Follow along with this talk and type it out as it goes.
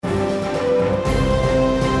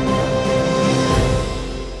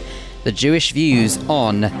the Jewish views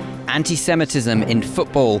on anti-Semitism in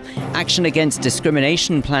football, Action Against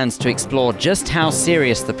Discrimination plans to explore just how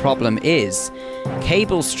serious the problem is,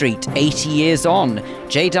 Cable Street 80 years on,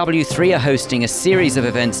 JW3 are hosting a series of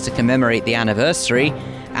events to commemorate the anniversary,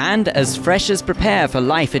 and as freshers prepare for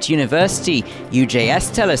life at university,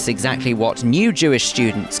 UJS tell us exactly what new Jewish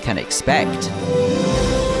students can expect.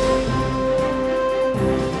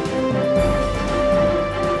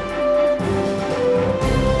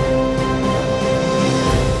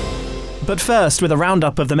 But first, with a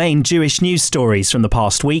roundup of the main Jewish news stories from the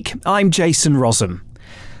past week, I'm Jason Rossum.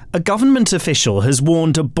 A government official has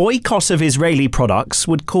warned a boycott of Israeli products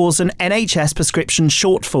would cause an NHS prescription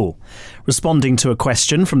shortfall. Responding to a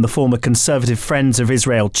question from the former Conservative Friends of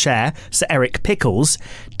Israel chair, Sir Eric Pickles,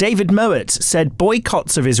 David Mowat said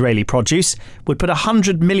boycotts of Israeli produce would put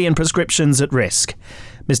 100 million prescriptions at risk.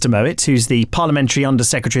 Mr Mowat, who's the Parliamentary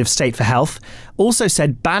Under-Secretary of State for Health, also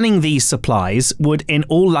said banning these supplies would in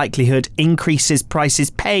all likelihood increase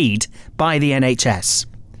prices paid by the NHS.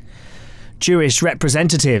 Jewish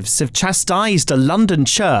representatives have chastised a London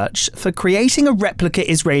church for creating a replica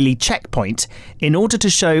Israeli checkpoint in order to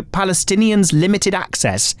show Palestinians limited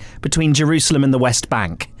access between Jerusalem and the West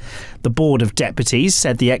Bank. The Board of Deputies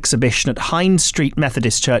said the exhibition at Hines Street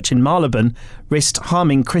Methodist Church in Marylebone risked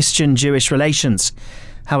harming Christian-Jewish relations.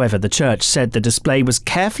 However, the church said the display was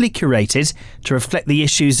carefully curated to reflect the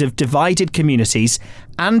issues of divided communities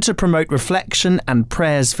and to promote reflection and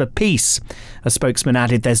prayers for peace. A spokesman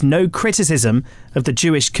added there's no criticism of the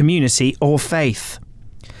Jewish community or faith.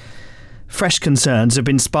 Fresh concerns have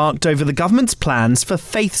been sparked over the government's plans for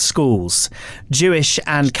faith schools. Jewish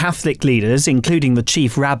and Catholic leaders, including the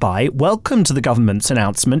chief rabbi, welcomed the government's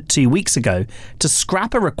announcement 2 weeks ago to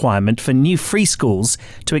scrap a requirement for new free schools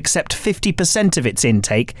to accept 50% of its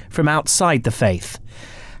intake from outside the faith.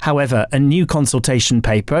 However, a new consultation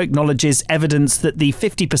paper acknowledges evidence that the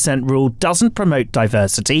 50% rule doesn't promote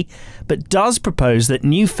diversity, but does propose that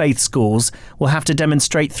new faith schools will have to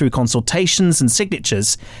demonstrate through consultations and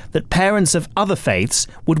signatures that parents of other faiths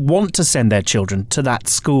would want to send their children to that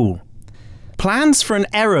school. Plans for an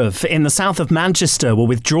eruv in the south of Manchester were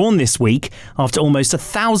withdrawn this week after almost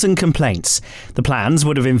 1,000 complaints. The plans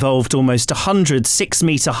would have involved almost 100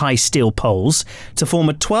 6-metre high steel poles to form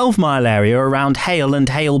a 12-mile area around Hale and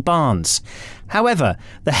Hale Barns. However,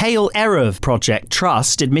 the Hale Eruv Project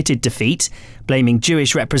Trust admitted defeat, blaming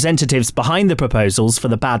Jewish representatives behind the proposals for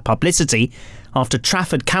the bad publicity, after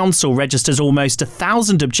Trafford Council registers almost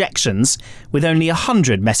 1,000 objections with only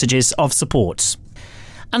 100 messages of support.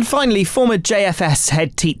 And finally, former JFS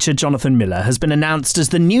head teacher Jonathan Miller has been announced as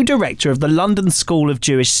the new director of the London School of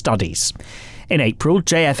Jewish Studies. In April,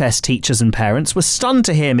 JFS teachers and parents were stunned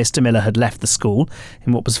to hear Mr Miller had left the school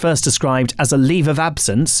in what was first described as a leave of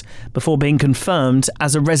absence before being confirmed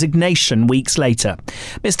as a resignation weeks later.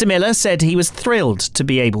 Mr Miller said he was thrilled to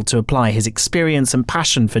be able to apply his experience and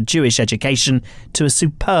passion for Jewish education to a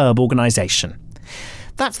superb organisation.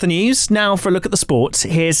 That's the news. Now for a look at the sport,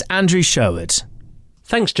 here's Andrew Sherwood.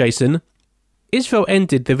 Thanks, Jason. Israel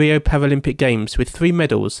ended the Rio Paralympic Games with 3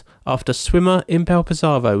 medals after swimmer Impel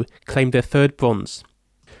Pizarro claimed their 3rd bronze.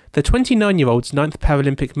 The 29-year-old's 9th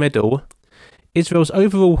Paralympic medal, Israel's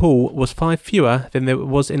overall haul was 5 fewer than there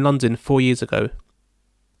was in London 4 years ago.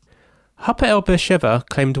 Hapoel Beersheva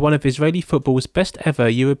claimed one of Israeli football's best ever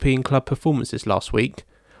European club performances last week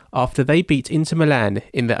after they beat Inter Milan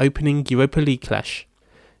in their opening Europa League clash.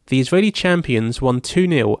 The Israeli champions won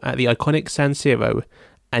 2-0 at the iconic San Siro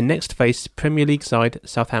and next faced Premier League side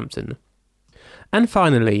Southampton. And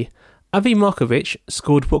finally, Avi Markovic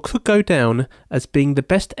scored what could go down as being the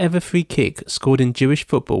best ever free kick scored in Jewish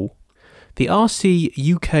football. The RC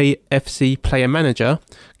UK FC player-manager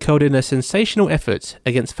curled in a sensational effort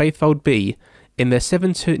against Faithfold B in their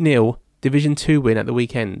 7-0 Division 2 win at the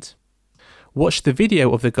weekend. Watch the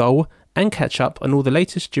video of the goal and catch up on all the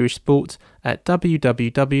latest Jewish sport at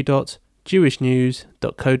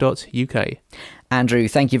www.jewishnews.co.uk. Andrew,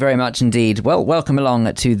 thank you very much indeed. Well, welcome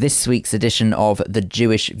along to this week's edition of The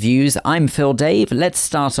Jewish Views. I'm Phil Dave. Let's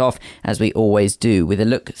start off, as we always do, with a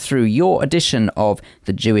look through your edition of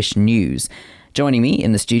The Jewish News. Joining me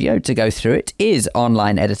in the studio to go through it is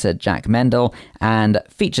online editor Jack Mendel and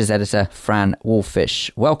features editor Fran Wolfish.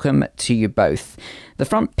 Welcome to you both. The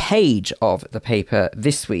front page of the paper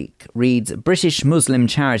this week reads, British Muslim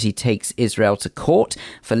charity takes Israel to court.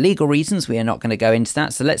 For legal reasons, we are not going to go into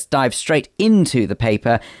that, so let's dive straight into the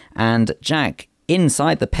paper. And Jack,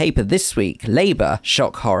 inside the paper this week, Labour,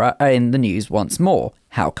 shock horror, are in the news once more.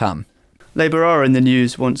 How come? Labour are in the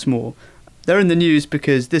news once more. They're in the news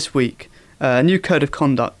because this week a new code of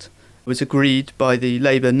conduct was agreed by the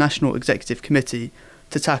Labour National Executive Committee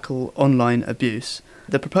to tackle online abuse.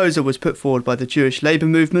 The proposal was put forward by the Jewish labour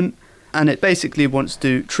movement, and it basically wants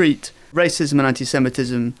to treat racism and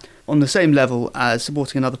anti-Semitism on the same level as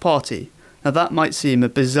supporting another party. Now that might seem a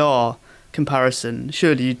bizarre comparison.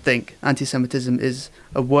 Surely you'd think anti-Semitism is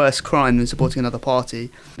a worse crime than supporting another party.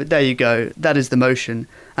 But there you go, that is the motion.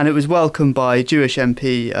 And it was welcomed by Jewish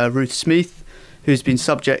MP Ruth Smith, who's been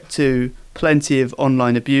subject to plenty of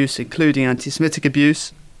online abuse, including anti-Semitic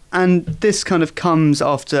abuse. And this kind of comes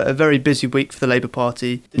after a very busy week for the Labour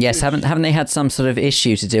Party. Yes, haven't they had some sort of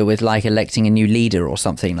issue to deal with, like electing a new leader or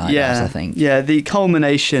something like that, I think? Yeah, the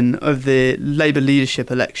culmination of the Labour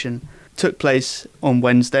leadership election took place on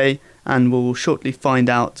Wednesday, and we'll shortly find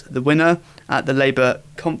out the winner at the Labour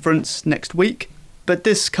conference next week. But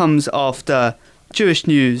this comes after Jewish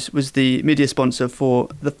News was the media sponsor for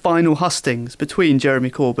the final hustings between Jeremy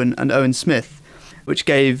Corbyn and Owen Smith, which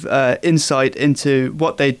gave insight into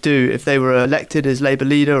what they'd do if they were elected as Labour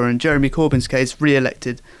leader, or in Jeremy Corbyn's case,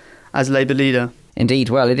 re-elected as Labour leader. Indeed.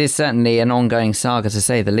 Well, it is certainly an ongoing saga, to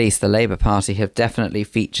say the least. The Labour Party have definitely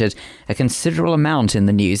featured a considerable amount in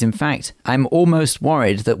the news. In fact, I'm almost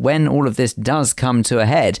worried that when all of this does come to a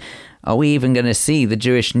head, are we even going to see the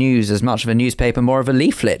Jewish News as much of a newspaper, more of a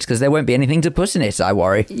leaflet? Because there won't be anything to put in it, I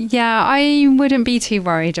worry. Yeah, I wouldn't be too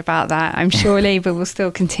worried about that. I'm sure Labour will still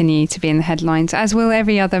continue to be in the headlines, as will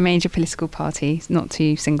every other major political party, not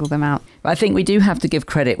to single them out. I think we do have to give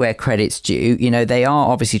credit where credit's due. You know, they are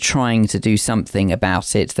obviously trying to do something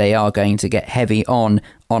about it. They are going to get heavy on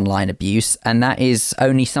online abuse, and that is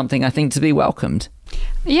only something I think to be welcomed.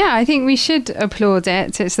 Yeah, I think we should applaud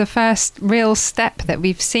it. It's the first real step that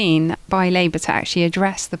we've seen by Labour to actually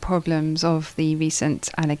address the problems of the recent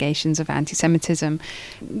allegations of anti-Semitism.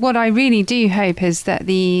 What I really do hope is that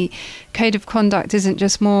the Code of Conduct isn't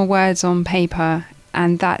just more words on paper,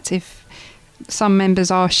 and that if some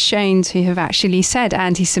members are shown to have actually said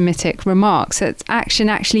anti-Semitic remarks, that action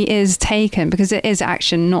actually is taken, because it is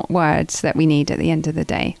action, not words, that we need at the end of the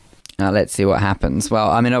day. Now, let's see what happens. Well,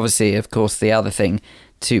 I mean, obviously, of course, the other thing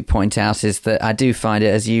to point out is that I do find it,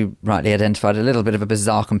 as you rightly identified, a little bit of a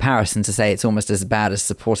bizarre comparison to say it's almost as bad as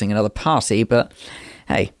supporting another party. But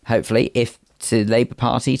hey, hopefully, if to the Labour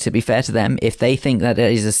Party, to be fair to them, if they think that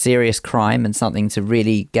it is a serious crime and something to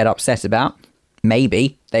really get upset about,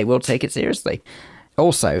 maybe they will take it seriously.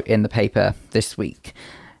 Also in the paper this week,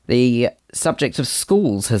 the subject of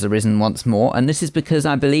schools has arisen once more, and this is because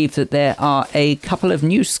I believe that there are a couple of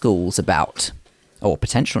new schools about, or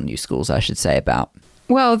potential new schools, I should say, about.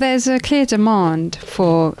 Well, there's a clear demand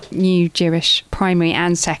for new Jewish primary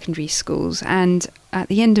and secondary schools, and at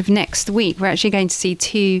the end of next week, we're actually going to see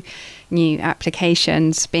 2 new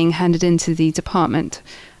applications being handed into the Department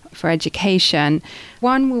for Education.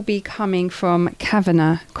 One will be coming from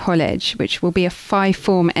Kavanagh College, which will be a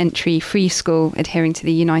 5-form entry free school adhering to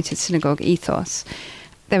the United Synagogue ethos.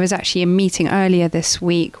 There was actually a meeting earlier this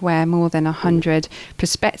week where more than 100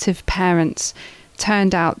 prospective parents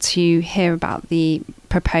turned out to hear about the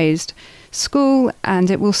proposed school,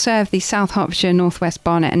 and it will serve the South Hertfordshire, North West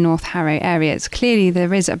Barnet and North Harrow areas. Clearly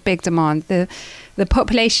there is a big demand. The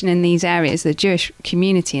population in these areas, the Jewish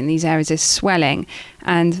community in these areas, is swelling,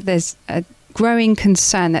 and there's a growing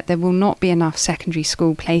concern that there will not be enough secondary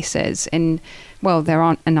school places well, there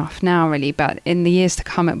aren't enough now really, but in the years to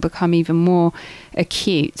come it will become even more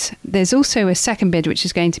acute. There's also a second bid which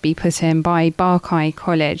is going to be put in by Barkai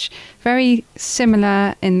College, very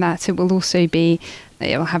similar in that it will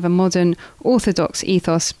have a modern Orthodox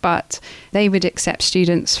ethos, but they would accept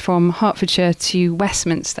students from Hertfordshire to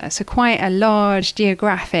Westminster. So quite a large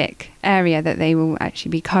geographic area that they will actually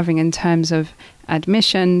be covering in terms of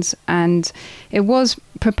admissions. And it was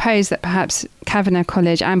proposed that perhaps Kavanagh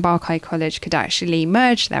College and Barkai College could actually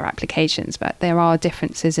merge their applications, but there are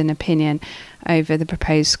differences in opinion over the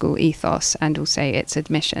proposed school ethos and also its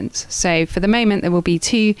admissions. So for the moment, there will be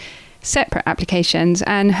 2 separate applications,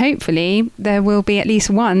 and hopefully there will be at least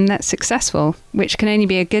one that's successful, which can only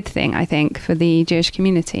be a good thing, I think, for the Jewish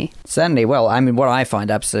community. Certainly. Well, I mean, what I find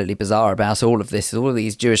absolutely bizarre about all of this, all of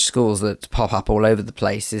these Jewish schools that pop up all over the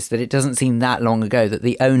place, is that it doesn't seem that long ago that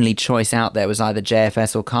the only choice out there was either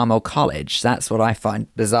JFS or Carmel College. That's what I find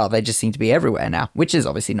bizarre. They just seem to be everywhere now, which is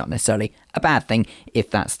obviously not necessarily a bad thing if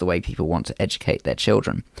that's the way people want to educate their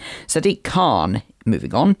children. Sadiq Khan,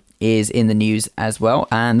 moving on, is in the news as well,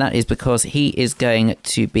 and that is because he is going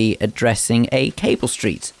to be addressing a Cable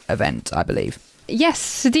Street event, I believe. Yes,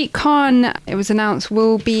 Sadiq Khan, it was announced,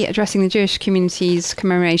 will be addressing the Jewish community's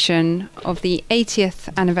commemoration of the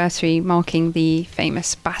 80th anniversary marking the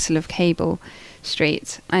famous Battle of Cable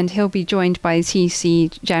Street, and he'll be joined by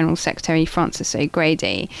TUC General Secretary Francis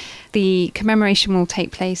O'Grady. The commemoration will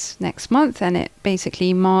take place next month, and it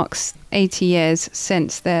basically marks 80 years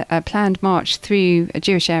since the planned march through a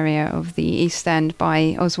Jewish area of the East End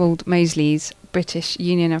by Oswald Mosley's British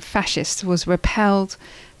Union of Fascists was repelled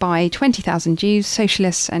by 20,000 Jews,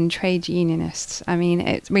 socialists and trade unionists. I mean,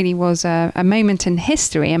 it really was a moment in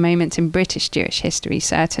history, a moment in British Jewish history,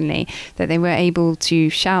 certainly, that they were able to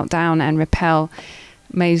shout down and repel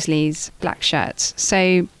Mosley's black shirts.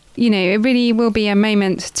 So, you know, it really will be a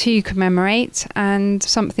moment to commemorate, and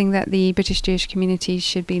something that the British Jewish community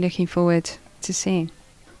should be looking forward to seeing.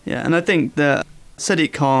 Yeah, and I think that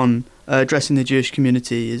Sadiq Khan addressing the Jewish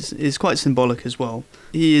community is quite symbolic as well.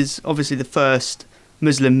 He is obviously the first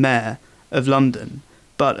Muslim mayor of London,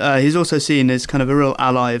 but he's also seen as kind of a real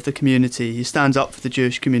ally of the community. He stands up for the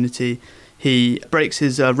Jewish community. He breaks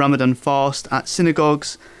his Ramadan fast at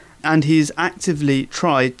synagogues, and he's actively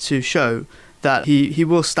tried to show that he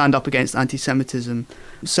will stand up against anti-Semitism.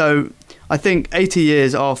 So I think 80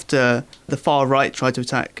 years after the far right tried to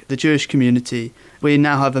attack the Jewish community, we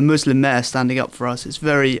now have a Muslim mayor standing up for us. It's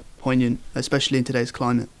very poignant, especially in today's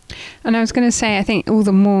climate. And I was going to say, I think all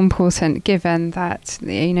the more important given that,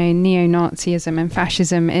 you know, neo-Nazism and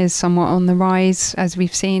fascism is somewhat on the rise, as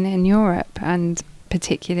we've seen in Europe, and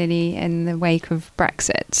particularly in the wake of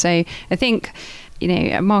Brexit. So I think, you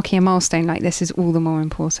know, marking a milestone like this is all the more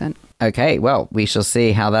important. Okay, well, we shall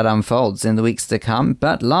see how that unfolds in the weeks to come.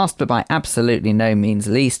 But last but by absolutely no means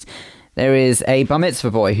least, there is a bar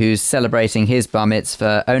mitzvah boy who's celebrating his bar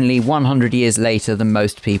mitzvah only 100 years later than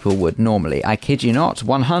most people would normally. I kid you not,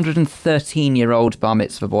 113-year-old bar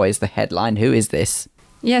mitzvah boy is the headline. Who is this?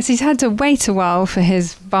 Yes, he's had to wait a while for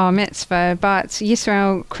his bar mitzvah, but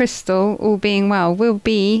Yisrael Crystal, all being well, will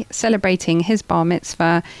be celebrating his bar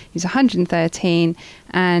mitzvah. He's 113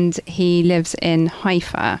 and he lives in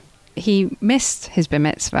Haifa. He missed his bar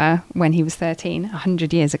mitzvah when he was 13,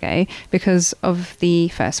 100 years ago, because of the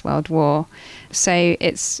First World War. So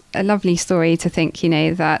it's a lovely story to think, you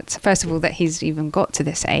know, that first of all, that he's even got to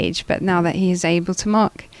this age, but now that he is able to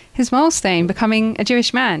mark his milestone, becoming a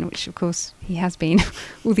Jewish man, which of course he has been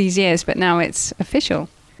all these years, but now it's official.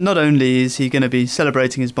 Not only is he going to be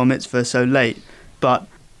celebrating his bar mitzvah so late, but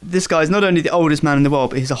this guy is not only the oldest man in the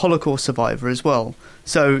world, but he's a Holocaust survivor as well.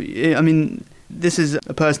 So, I mean, this is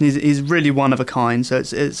a person, he's really one of a kind, so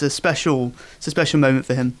it's a special moment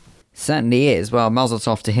for him. Certainly is. Well, mazel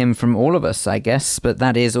tov to him from all of us, I guess. But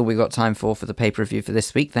that is all we've got time for the paper review for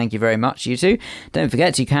this week. Thank you very much, you two. Don't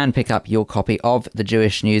forget, you can pick up your copy of The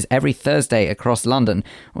Jewish News every Thursday across London,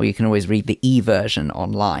 or you can always read the e-version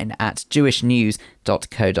online at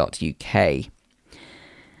jewishnews.co.uk.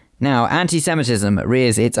 Now, anti-Semitism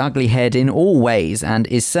rears its ugly head in all ways and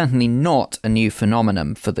is certainly not a new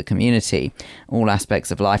phenomenon for the community. All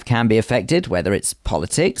aspects of life can be affected, whether it's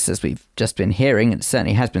politics, as we've just been hearing, and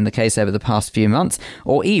certainly has been the case over the past few months,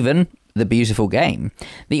 or even the beautiful game.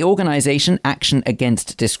 The organisation Action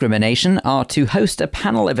Against Discrimination are to host a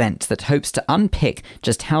panel event that hopes to unpick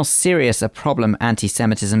just how serious a problem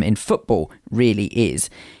anti-Semitism in football really is.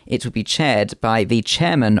 It will be chaired by the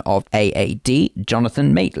chairman of AAD,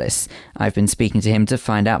 Jonathan Metliss. I've been speaking to him to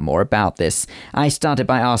find out more about this. I started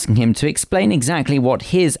by asking him to explain exactly what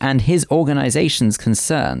his and his organisation's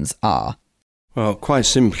concerns are. Well, quite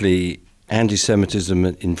simply, anti-Semitism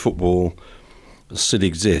in football still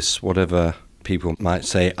exists, whatever people might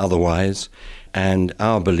say otherwise, and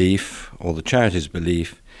our belief, or the charity's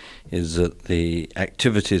belief, is that the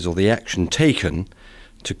activities or the action taken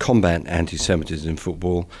to combat anti-Semitism in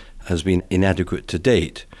football has been inadequate to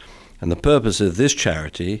date. And the purpose of this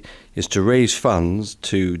charity is to raise funds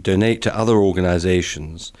to donate to other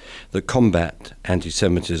organisations that combat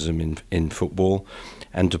anti-Semitism in football,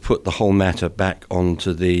 and to put the whole matter back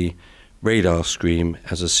onto the radar screen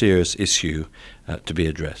as a serious issue to be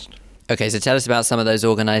addressed. Okay, so tell us about some of those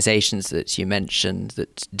organisations that you mentioned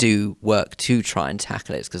that do work to try and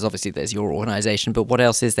tackle it, because obviously there's your organisation, but what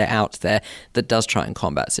else is there out there that does try and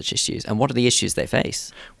combat such issues, and what are the issues they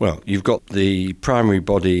face? Well, you've got the primary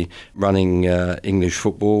body running English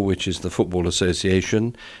football, which is the Football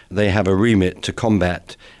Association. They have a remit to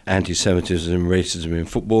combat anti-Semitism and racism in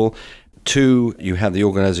football. 2, you have the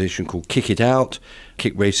organisation called Kick It Out,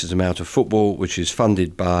 Kick Racism Out of Football, which is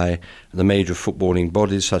funded by the major footballing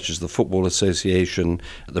bodies such as the Football Association,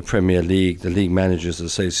 the Premier League, the League Managers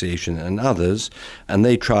Association and others, and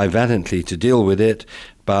they try valiantly to deal with it,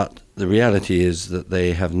 but the reality is that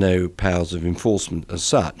they have no powers of enforcement as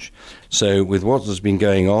such. So with what has been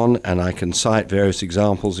going on, and I can cite various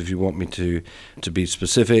examples if you want me to be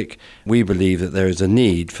specific, we believe that there is a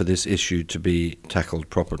need for this issue to be tackled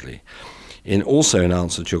properly. In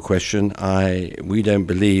answer to your question, we don't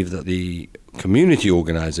believe that the community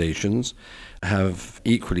organisations have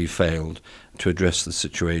equally failed to address the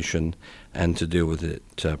situation and to deal with it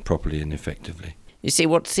properly and effectively. You see,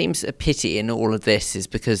 what seems a pity in all of this is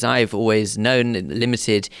because I've always known in the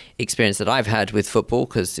limited experience that I've had with football,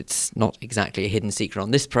 because it's not exactly a hidden secret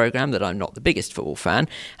on this programme that I'm not the biggest football fan.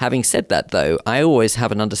 Having said that, though, I always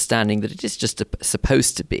have an understanding that it is just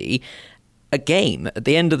supposed to be a game at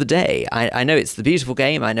the end of the day. I know it's the beautiful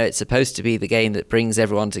game. I know it's supposed to be the game that brings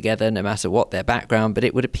everyone together no matter what their background, but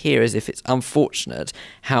it would appear as if it's unfortunate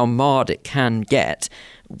how marred it can get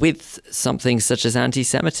with something such as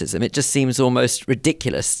anti-Semitism. It just seems almost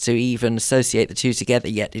ridiculous to even associate the two together,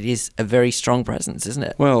 yet it is a very strong presence, isn't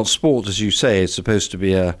it? Well, sport, as you say, is supposed to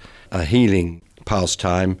be a healing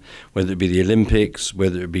pastime, whether it be the Olympics,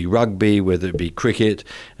 whether it be rugby, whether it be cricket,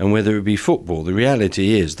 and whether it be football. The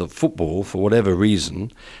reality is that football, for whatever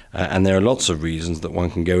reason, and there are lots of reasons that one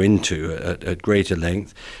can go into at greater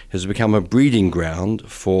length, has become a breeding ground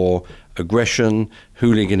for aggression,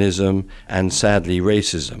 hooliganism, and sadly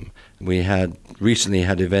racism. We had recently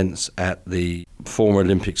had events at the former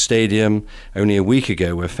Olympic Stadium only a week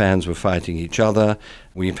ago where fans were fighting each other.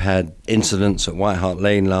 We've had incidents at White Hart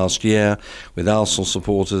Lane last year with Arsenal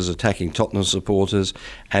supporters attacking Tottenham supporters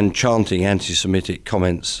and chanting anti-Semitic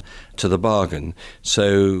comments to the bargain.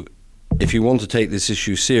 So if you want to take this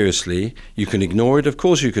issue seriously, you can ignore it. Of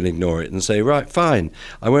course you can ignore it and say, right, fine,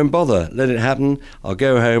 I won't bother. Let it happen. I'll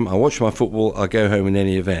go home. I'll watch my football. I'll go home in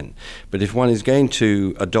any event. But if one is going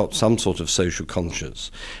to adopt some sort of social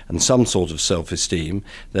conscience and some sort of self-esteem,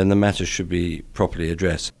 then the matter should be properly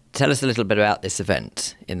addressed. Tell us a little bit about this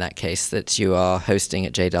event, in that case, that you are hosting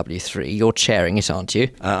at JW3. You're chairing it, aren't you?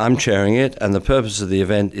 I'm chairing it, and the purpose of the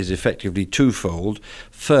event is effectively twofold.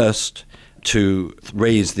 First, to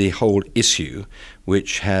raise the whole issue,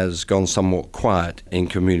 which has gone somewhat quiet in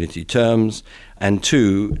community terms, and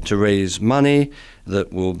two, to raise money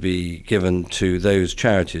that will be given to those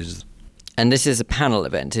charities. And this is a panel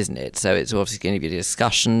event, isn't it? So it's obviously going to be a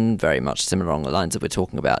discussion very much similar along the lines that we're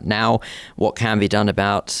talking about now. What can be done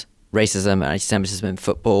about racism and anti-Semitism in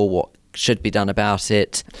football? What should be done about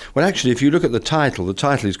it? Well, actually, if you look at the title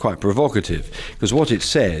is quite provocative, because what it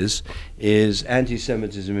says is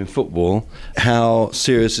anti-Semitism in football, how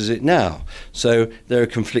serious is it now? So there are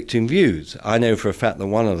conflicting views. I know for a fact that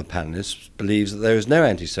one of the panellists believes that there is no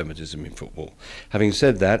anti-Semitism in football. Having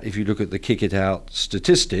said that, if you look at the Kick It Out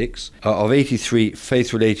statistics, of 83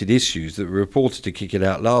 faith-related issues that were reported to Kick It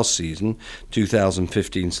Out last season,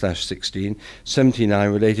 2015/16, 79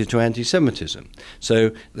 related to anti-Semitism.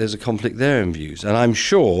 So there's a conflict there in views, and I'm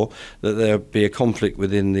sure that there'll be a conflict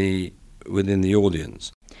within the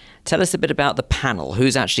audience. Tell us a bit about the panel.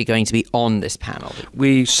 Who's actually going to be on this panel?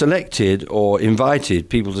 We selected or invited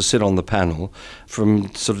people to sit on the panel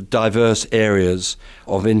from sort of diverse areas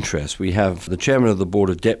of interest. We have the chairman of the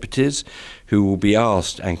Board of Deputies, who will be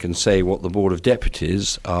asked and can say what the Board of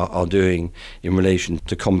Deputies are doing in relation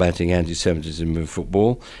to combating anti-Semitism in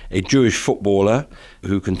football. A Jewish footballer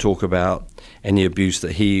who can talk about any abuse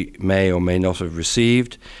that he may or may not have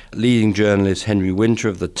received. Leading journalist Henry Winter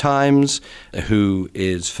of The Times, who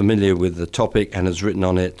is familiar with the topic and has written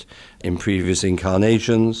on it in previous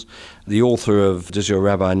incarnations. The author of Does Your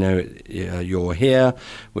Rabbi Know You're Here,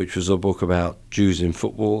 which was a book about Jews in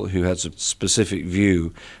football, who has a specific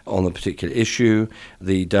view on the particular issue.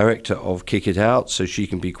 The director of Kick It Out, so she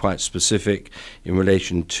can be quite specific in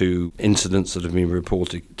relation to incidents that have been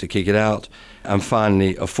reported to Kick It Out. And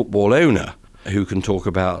finally, a football owner who can talk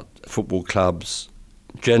about football clubs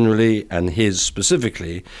generally and his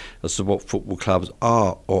specifically as to what football clubs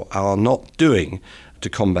are or are not doing to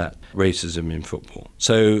combat racism in football.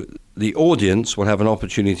 So the audience will have an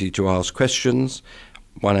opportunity to ask questions.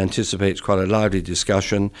 One anticipates quite a lively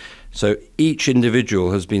discussion. So each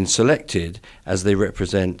individual has been selected as they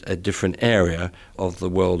represent a different area of the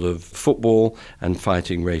world of football and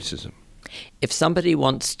fighting racism. If somebody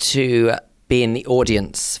wants to be in the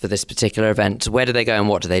audience for this particular event, where do they go and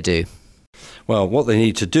what do they do? Well, what they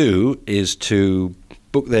need to do is to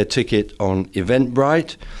book their ticket on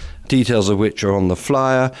Eventbrite, details of which are on the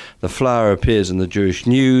flyer. The flyer appears in the Jewish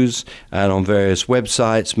News and on various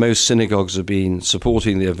websites. Most synagogues have been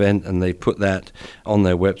supporting the event and they put that on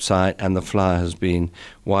their website, and the flyer has been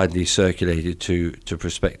widely circulated to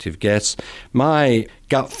prospective guests. My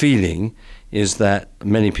gut feeling is that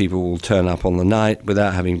many people will turn up on the night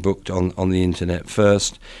without having booked on the internet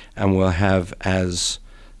first, and will have as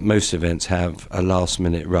most events have a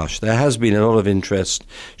last-minute rush. There has been a lot of interest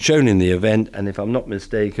shown in the event, and if I'm not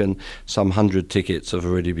mistaken, some 100 tickets have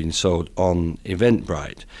already been sold on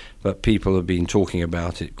Eventbrite, but people have been talking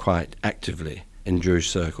about it quite actively, in Jewish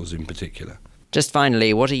circles in particular. Just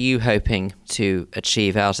finally, what are you hoping to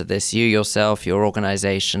achieve out of this? You yourself, your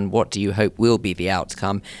organisation, what do you hope will be the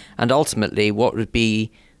outcome? And ultimately, what would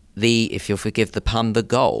be if you'll forgive the pun, the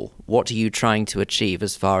goal? What are you trying to achieve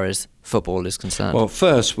as far as football is concerned? Well,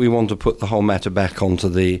 first, we want to put the whole matter back onto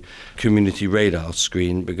the community radar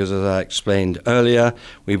screen because, as I explained earlier,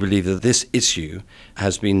 we believe that this issue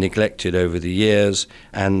has been neglected over the years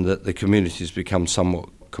and that the community has become somewhat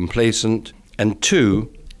complacent. And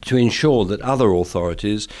two, to ensure that other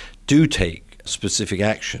authorities do take specific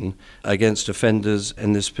action against offenders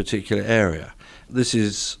in this particular area. This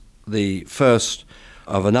is the first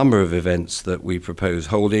of a number of events that we propose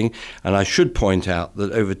holding, and I should point out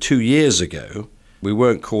that over 2 years ago, we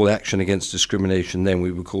weren't called Action Against Discrimination then,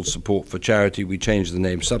 we were called Support for Charity. We changed the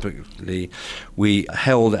name subsequently. We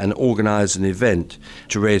held and organised an event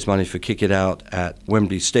to raise money for Kick It Out at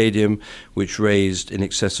Wembley Stadium, which raised in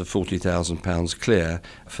excess of £40,000 clear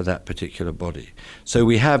for that particular body. So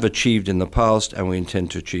we have achieved in the past and we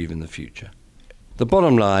intend to achieve in the future. The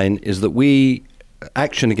bottom line is that we,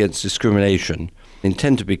 Action Against Discrimination,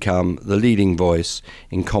 intend to become the leading voice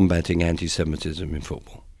in combating anti-Semitism in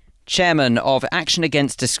football. Chairman of Action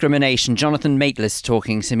Against Discrimination, Jonathan Metliss,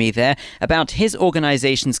 talking to me there about his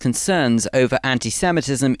organisation's concerns over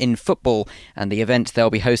anti-Semitism in football and the event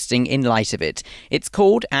they'll be hosting in light of it. It's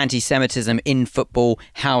called Anti-Semitism in Football,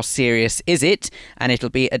 How Serious Is It? And it'll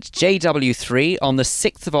be at JW3 on the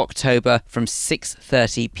 6th of October from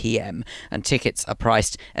 6:30pm. And tickets are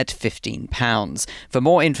priced at £15. For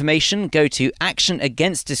more information, go to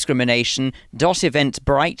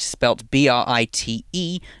actionagainstdiscrimination.eventbrite, spelt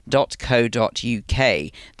BRITE.co.uk.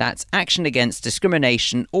 That's Action Against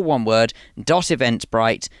Discrimination, all one word,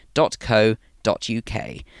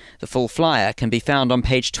 .eventbrite.co.uk. The full flyer can be found on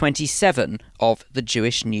page 27 of the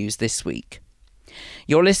Jewish News this week.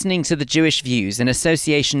 You're listening to The Jewish Views in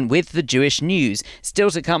association with The Jewish News.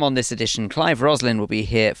 Still to come on this edition, Clive Roslin will be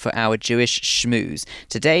here for our Jewish Schmooze.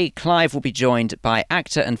 Today, Clive will be joined by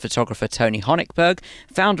actor and photographer Tony Honigberg,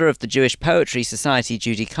 founder of the Jewish Poetry Society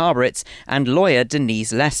Judy Carberitz, and lawyer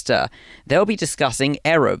Denise Lester. They'll be discussing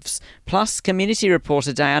eruvs. Plus, community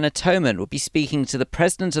reporter Diana Toman will be speaking to the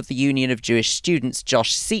president of the Union of Jewish Students,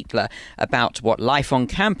 Josh Seitler, about what life on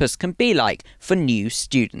campus can be like for new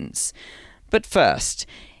students. But first,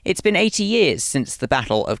 it's been 80 years since the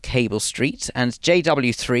Battle of Cable Street, and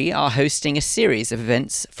JW3 are hosting a series of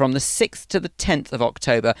events from the 6th to the 10th of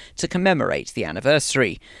October to commemorate the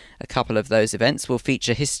anniversary. A couple of those events will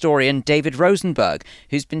feature historian David Rosenberg,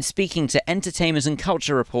 who's been speaking to entertainment and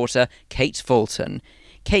culture reporter Kate Fulton.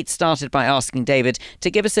 Kate started by asking David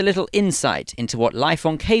to give us a little insight into what life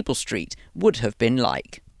on Cable Street would have been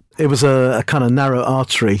like. It was a kind of narrow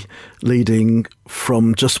artery leading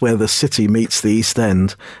from just where the city meets the East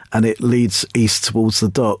End, and it leads east towards the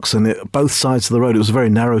docks. And both sides of the road, it was a very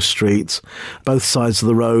narrow street. Both sides of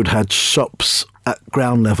the road had shops at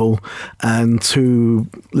ground level and 2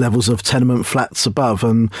 levels of tenement flats above.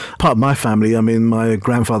 And part of my family, my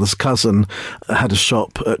grandfather's cousin had a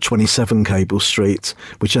shop at 27 Cable Street,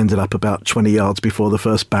 which ended up about 20 yards before the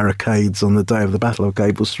first barricades on the day of the Battle of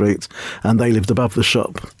Cable Street, and they lived above the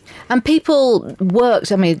shop. And people worked,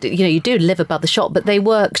 you do live above the shop, but they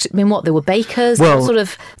worked, they were bakers? Well,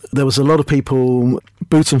 there was a lot of people,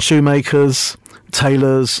 boot and shoemakers,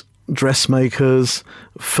 tailors, dressmakers,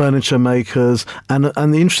 furniture makers, and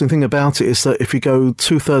the interesting thing about it is that if you go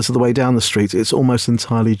 2/3 of the way down the street, it's almost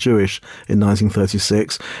entirely Jewish in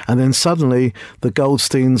 1936, and then suddenly the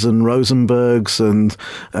Goldsteins and Rosenbergs and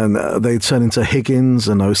they turn into Higgins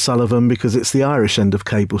and O'Sullivan because it's the Irish end of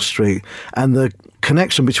Cable Street, and the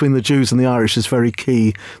connection between the Jews and the Irish is very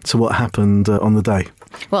key to what happened on the day.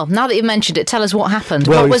 Well, now that you mentioned it, tell us what happened.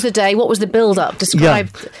 What was the day? What was the build-up? Describe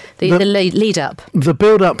the lead-up. The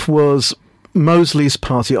build-up was Mosley's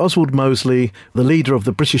party. Oswald Mosley, the leader of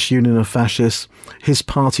the British Union of Fascists, his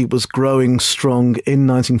party was growing strong in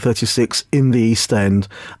 1936 in the East End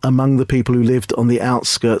among the people who lived on the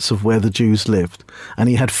outskirts of where the Jews lived. And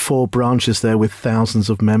he had 4 branches there with thousands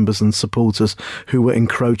of members and supporters who were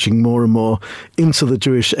encroaching more and more into the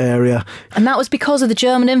Jewish area. And that was because of the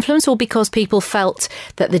German influence, or because people felt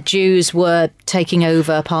that the Jews were taking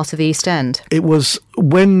over part of the East End? It was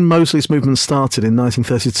when Mosley's movement started in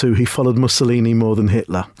 1932, he followed Mussolini more than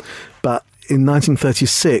Hitler. But in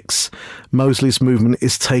 1936, Mosley's movement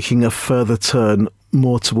is taking a further turn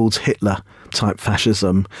more towards Hitler type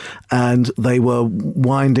fascism, and they were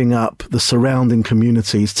winding up the surrounding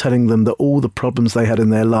communities, telling them that all the problems they had in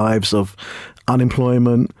their lives of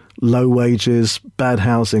unemployment, low wages, bad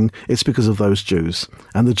housing, it's because of those Jews.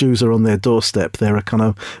 And the Jews are on their doorstep. They're a kind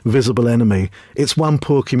of visible enemy. It's one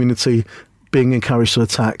poor community being encouraged to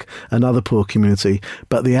attack another poor community.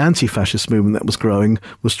 But the anti-fascist movement that was growing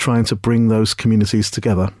was trying to bring those communities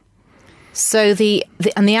together. So the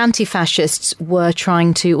anti-fascists were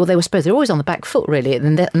trying to, well, they were supposed, they're always on the back foot, really,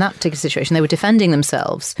 in that particular situation. They were defending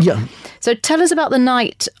themselves. Yeah. So tell us about the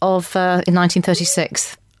night of, in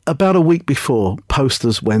 1936. About a week before,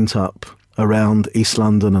 posters went up around East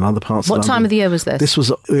London and other parts of London. What time of the year was this?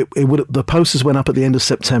 The posters went up at the end of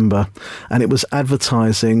September, and it was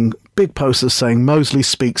advertising, big posters saying Mosley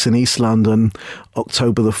speaks in East London,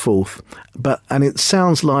 October the 4th. And it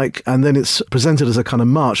sounds like, and then it's presented as a kind of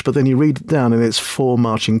march, but then you read it down and it's 4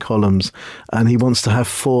 marching columns, and he wants to have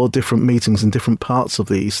 4 different meetings in different parts of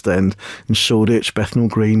the East End, in Shoreditch, Bethnal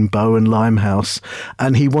Green, Bow and Limehouse,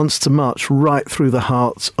 and he wants to march right through the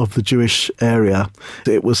heart of the Jewish area.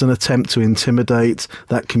 It was an attempt to intimidate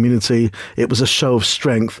that community. It was a show of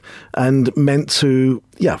strength and meant to,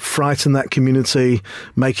 frighten that community,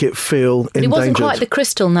 make it feel endangered. It wasn't quite the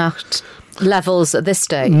Kristallnacht levels at this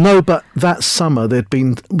stage. No, but that summer,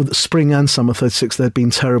 spring and summer 36, there'd been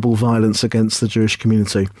terrible violence against the Jewish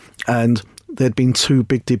community. And there'd been 2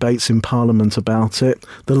 big debates in Parliament about it.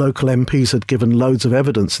 The local MPs had given loads of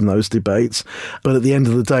evidence in those debates. But at the end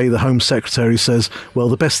of the day, the Home Secretary says, well,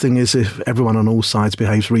 the best thing is if everyone on all sides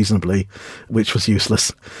behaves reasonably, which was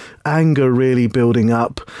useless. Anger really building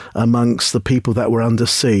up amongst the people that were under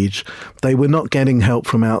siege. They were not getting help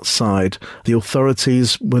from outside. The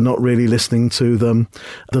authorities were not really listening to them.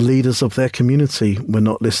 The leaders of their community were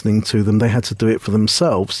not listening to them. They had to do it for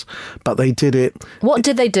themselves. But they did it. What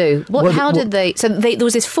did they do? So there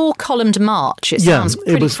was this 4-columned march. It sounds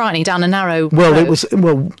pretty frightening, down a narrow road.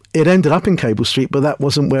 It ended up in Cable Street, but that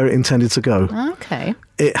wasn't where it intended to go. Okay.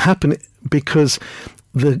 It happened because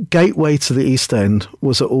the gateway to the East End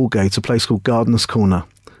was at Aldgate, a place called Gardener's Corner.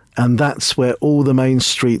 And that's where all the main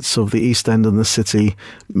streets of the East End and the city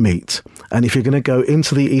meet. And if you're going to go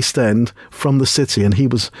into the East End from the city, and he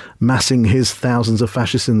was massing his thousands of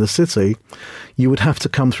fascists in the city, you would have to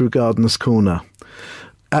come through Gardener's Corner.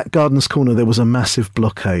 At Gardener's Corner, there was a massive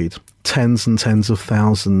blockade. Tens and tens of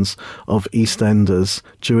thousands of East Enders,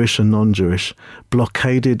 Jewish and non-Jewish,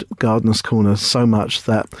 blockaded Gardener's Corner so much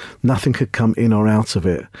that nothing could come in or out of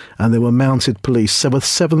it. And there were mounted police. There were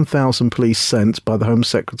 7,000 police sent by the Home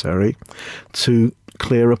Secretary to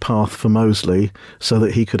clear a path for Mosley so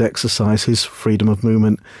that he could exercise his freedom of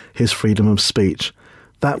movement, his freedom of speech.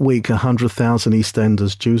 That week, 100,000 East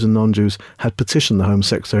Enders, Jews and non-Jews, had petitioned the Home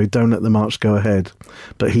Secretary, don't let the march go ahead.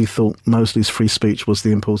 But he thought Mosley's free speech was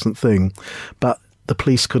the important thing. But the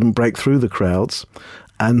police couldn't break through the crowds,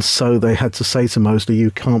 and so they had to say to Mosley,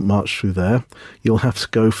 you can't march through there. You'll have to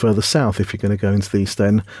go further south if you're going to go into the East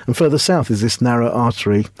End. And further south is this narrow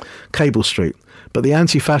artery, Cable Street. But the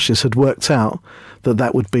anti-fascists had worked out that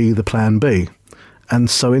that would be the plan B.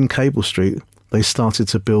 And so in Cable Street, they started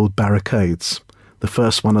to build barricades. The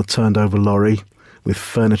first one, a turned over lorry with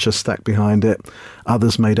furniture stacked behind it,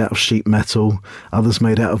 others made out of sheet metal, others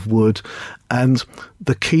made out of wood. And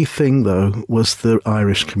the key thing, though, was the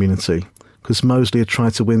Irish community, because Mosley had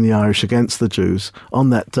tried to win the Irish against the Jews.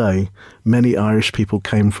 On that day, many Irish people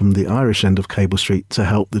came from the Irish end of Cable Street to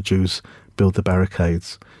help the Jews build the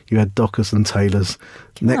barricades. You had dockers and tailors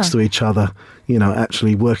next to each other,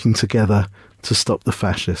 actually working together to stop the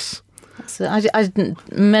fascists. So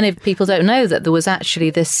many people don't know that there was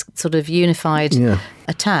actually this sort of unified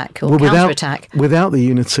attack or counter-attack. Without the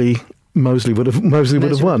unity, Mosley would have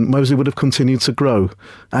won. Mosley would have continued to grow.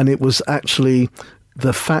 And it was actually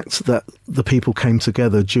the fact that the people came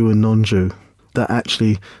together, Jew and non-Jew, that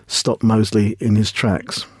actually stopped Mosley in his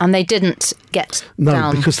tracks. And they didn't get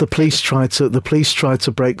down. No, because the police tried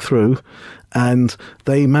to break through, and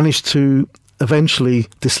they managed to eventually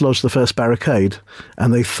dislodged the first barricade,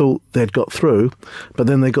 and they thought they'd got through, but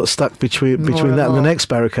then they got stuck between that and the next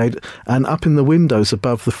barricade. And up in the windows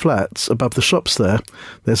above the flats, above the shops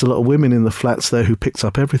there's a lot of women in the flats there who picked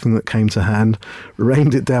up everything that came to hand,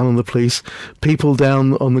 rained it down on the police, people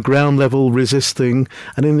down on the ground level resisting,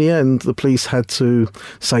 and in the end the police had to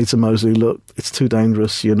say to Mosley, look, it's too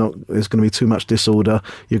dangerous, there's going to be too much disorder,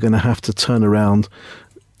 you're going to have to turn around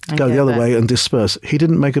go the other way and disperse. He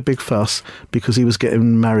didn't make a big fuss because he was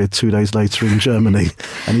getting married 2 days later in Germany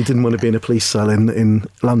and he didn't want to be in a police cell in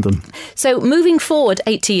London. So moving forward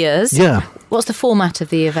 80 years, what's the format of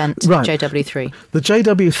the event, JW3? The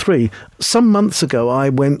JW3, some months ago I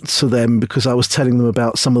went to them because I was telling them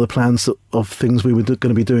about some of the plans of things we were going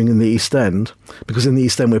to be doing in the East End, because in the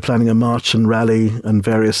East End we're planning a march and rally and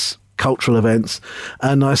various cultural events,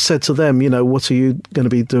 and I said to them, what are you going to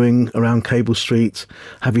be doing around Cable Street?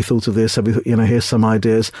 Have you thought of this? Have you, here's some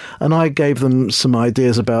ideas. And I gave them some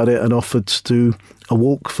ideas about it and offered to do a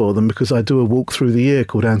walk for them, because I do a walk through the year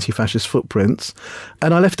called Anti-Fascist Footprints,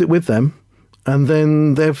 and I left it with them, and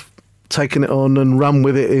then they've taken it on and run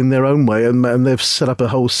with it in their own way, and they've set up a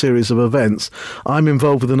whole series of events. I'm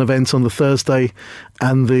involved with an event on the Thursday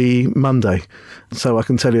and the Monday, so I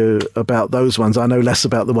can tell you about those ones. I know less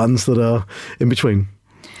about the ones that are in between.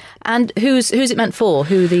 And who's it meant for?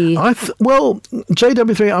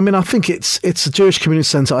 JW3, I think it's a Jewish community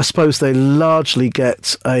centre. I suppose they largely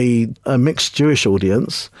get a mixed Jewish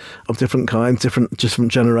audience of different kinds,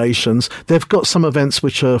 different generations. They've got some events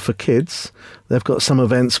which are for kids. They've got some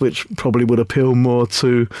events which probably would appeal more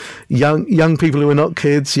to young people who are not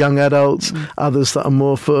kids, young adults, others that are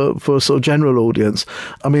more for a sort of general audience.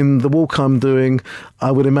 I mean, the walk I'm doing,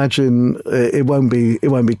 I would imagine it won't be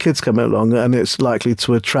kids coming along, and it's likely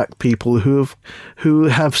to attract people who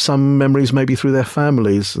have some memories, maybe through their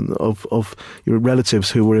families, of your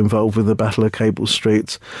relatives who were involved with the Battle of Cable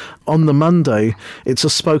Street. On the Monday, it's a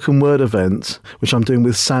spoken word event, which I'm doing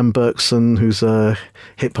with Sam Berkson, who's a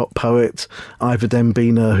hip-hop poet, Ivor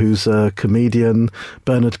Dembina, who's a comedian,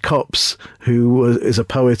 Bernard Copps, who is a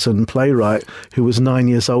poet and playwright, who was 9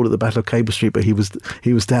 years old at the Battle of Cable Street, but he was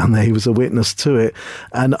down there, he was a witness to it.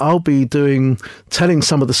 And I'll be telling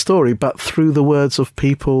some of the story, but through the words of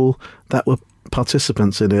people that were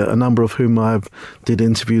participants in it, a number of whom I've did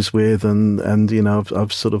interviews with, and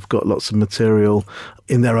I've sort of got lots of material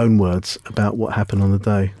in their own words about what happened on the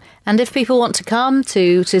day. And if people want to come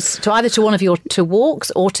to either to one of your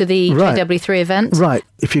walks or to the JW3 event? Right.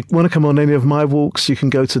 If you want to come on any of my walks, you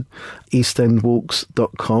can go to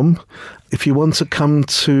eastendwalks.com. If you want to come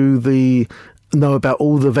to know about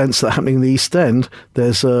all the events that are happening in the East End,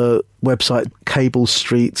 there's a website,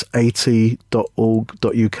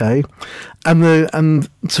 cablestreet80.org.uk. And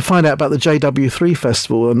to find out about the JW3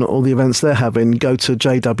 Festival and all the events they're having, go to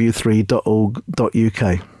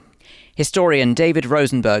jw3.org.uk. Historian David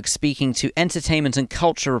Rosenberg speaking to entertainment and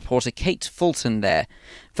culture reporter Kate Fulton there.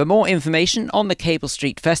 For more information on the Cable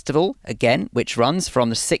Street Festival, again, which runs from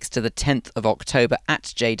the 6th to the 10th of October at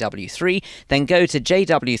JW3, then go to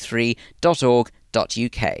jw3.org.uk.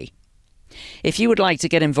 If you would like to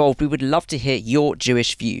get involved, we would love to hear your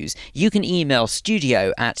Jewish views. You can email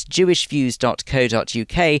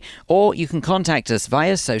studio@jewishviews.co.uk, or you can contact us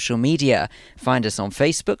via social media. Find us on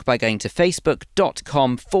Facebook by going to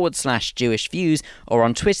facebook.com/Jewish Views, or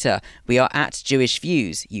on Twitter, we are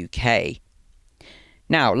 @JewishViewsUK.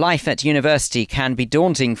 Now, life at university can be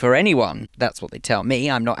daunting for anyone. That's what they tell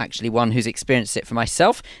me. I'm not actually one who's experienced it for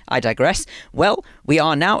myself. I digress. Well, we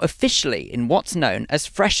are now officially in what's known as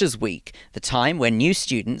Freshers' Week, the time when new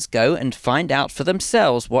students go and find out for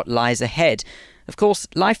themselves what lies ahead. Of course,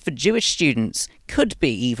 life for Jewish students could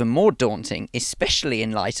be even more daunting, especially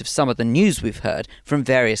in light of some of the news we've heard from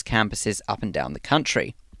various campuses up and down the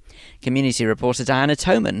country. Community reporter Diana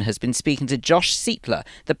Toman has been speaking to Josh Seitler,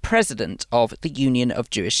 the president of the Union of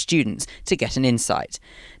Jewish Students, to get an insight.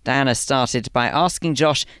 Diana started by asking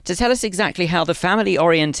Josh to tell us exactly how the family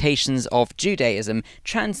orientations of Judaism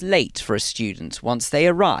translate for a student once they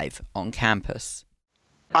arrive on campus.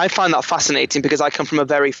 I find that fascinating because I come from a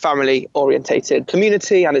very family-orientated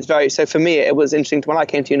community, and so for me it was interesting when I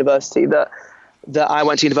came to university that I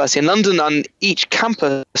went to university in London, and each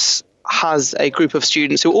campus has a group of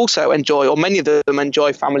students who also enjoy, or many of them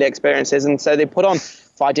enjoy, family experiences, and so they put on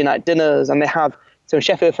Friday night dinners, and they have, so in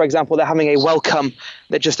Sheffield, for example, they're having a welcome,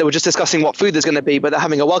 they were just discussing what food there's going to be, but they're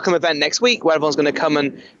having a welcome event next week where everyone's going to come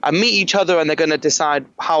and meet each other, and they're going to decide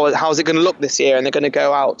how is it going to look this year, and they're going to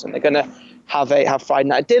go out, and they're going to have Friday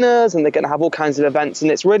night dinners, and they're going to have all kinds of events,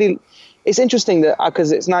 and it's interesting that,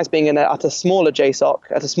 because it's nice being at a smaller JSOC,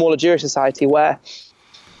 at a smaller Jewish society where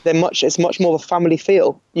it's much more of a family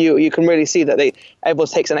feel. You can really see that everyone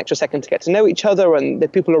takes an extra second to get to know each other, and the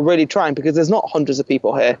people are really trying, because there's not hundreds of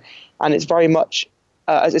people here, and it's very much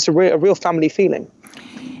it's a real family feeling.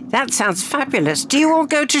 That sounds fabulous. Do you all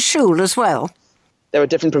go to shul as well? There are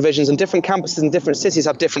different provisions, and different campuses and different cities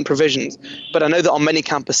have different provisions. But I know that on many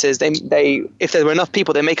campuses, they if there are enough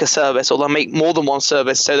people, they make a service, or they'll make more than one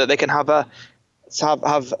service, so that they can have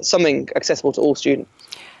something accessible to all students.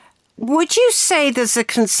 Would you say there's a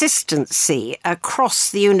consistency across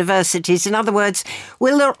the universities? In other words,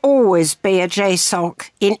 will there always be a JSOC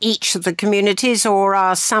in each of the communities, or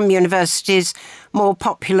are some universities more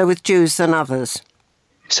popular with Jews than others?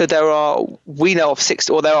 So there are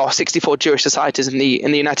 64 Jewish societies in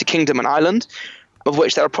the United Kingdom and Ireland, of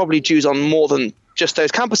which there are probably Jews on more than just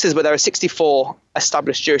those campuses, but there are 64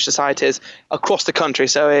 established Jewish societies across the country.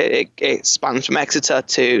 So it spans from Exeter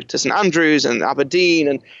to St Andrews and Aberdeen,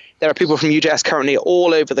 and there are people from UJS currently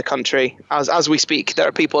all over the country. As we speak, there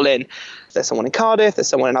are people there's someone in Cardiff, there's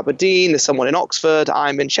someone in Aberdeen, there's someone in Oxford,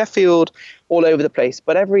 I'm in Sheffield, all over the place.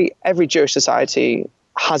 But every Jewish society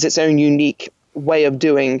has its own unique way of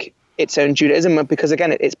doing its own Judaism, because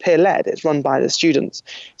again, it's peer-led, it's run by the students.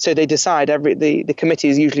 So they decide the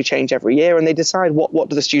committees usually change every year, and they decide what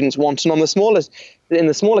do the students want. And in the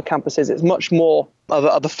smaller campuses, it's much more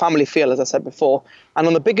of a family feel, as I said before. And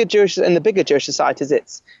on the bigger Jewish societies,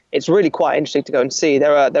 it's really quite interesting to go and see.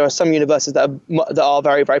 There are some universities that are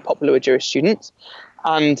very, very popular with Jewish students.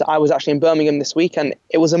 And I was actually in Birmingham this week, and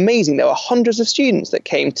it was amazing. There were hundreds of students that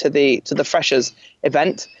came to the freshers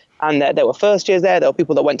event. And there were first years there. There were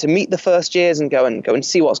people that went to meet the first years and go and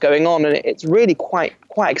see what's going on. And it's really quite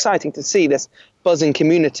exciting to see this buzzing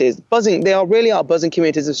communities. They really are buzzing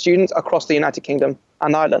communities of students across the United Kingdom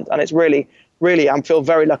and Ireland. And it's really, I feel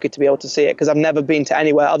very lucky to be able to see it, because I've never been to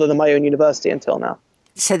anywhere other than my own university until now.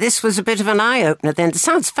 So this was a bit of an eye-opener then. It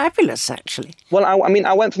sounds fabulous, actually. Well, I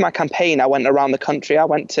went for my campaign. I went around the country. I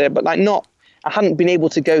hadn't been able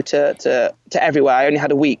to go to everywhere. I only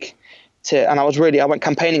had a week. I went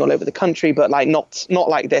campaigning all over the country, but not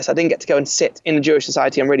like this. I didn't get to go and sit in the Jewish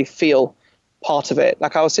society and really feel part of it.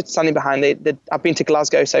 Like, I was standing behind I've been to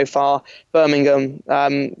Glasgow so far, Birmingham.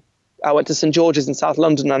 I went to St George's in South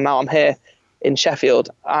London, and now I'm here in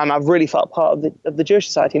Sheffield. And I've really felt part of the Jewish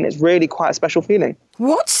society, and it's really quite a special feeling.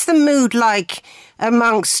 What's the mood like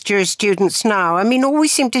amongst Jewish students now? I mean, all we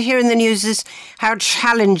seem to hear in the news is how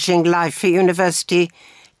challenging life at university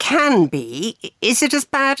can be. Is it as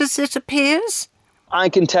bad as it appears? I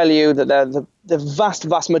can tell you that the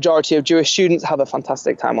vast majority of Jewish students have a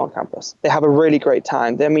fantastic time on campus. They have a really great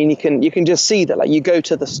time. I mean, you can just see that. Like, you go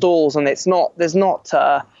to the stalls, and there's not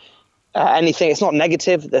anything. It's not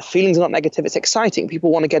negative. The feelings are not negative. It's exciting.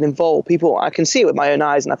 People want to get involved. I can see it with my own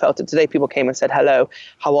eyes, and I felt it today. People came and said, hello,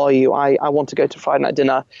 how are you? I want to go to Friday night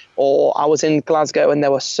dinner. Or I was in Glasgow, and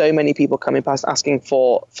there were so many people coming past asking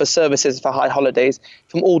for services for high holidays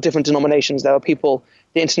from all different denominations. There were people,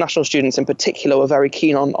 the international students in particular, were very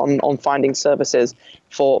keen on finding services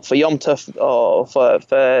for Yom Tov, or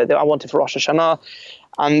I wanted for Rosh Hashanah.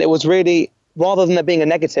 And it was really, rather than there being a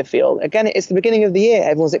negative feel, again, it's the beginning of the year.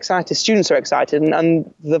 Everyone's excited. Students are excited.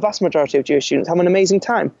 And the vast majority of Jewish students have an amazing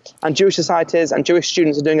time. And Jewish societies and Jewish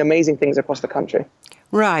students are doing amazing things across the country.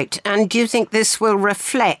 Right. And do you think this will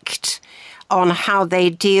reflect on how they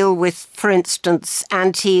deal with, for instance,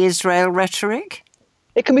 anti-Israel rhetoric?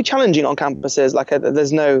 It can be challenging on campuses.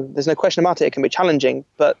 There's no question about it. It can be challenging.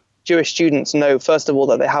 But Jewish students know, first of all,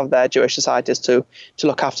 that they have their Jewish societies to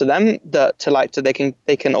look after them,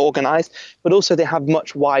 they can organise, but also they have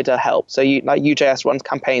much wider help. So UJS runs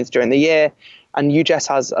campaigns during the year, and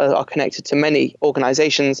UJS are connected to many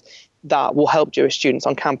organisations that will help Jewish students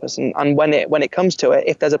on campus. And when it comes to it,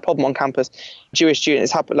 if there's a problem on campus, Jewish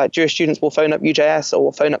students will phone up UJS, or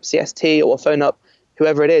will phone up CST, or will phone up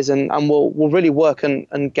whoever it is, and we'll really work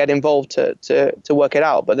and get involved to work it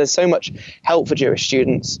out. But there's so much help for Jewish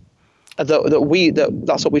students that's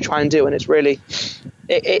what we try and do, and it's really,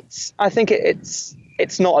 it's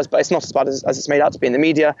not as bad as it's made out to be in the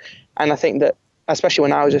media. And I think that, especially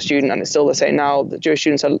when I was a student, and it's still the same now, that Jewish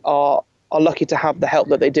students are lucky to have the help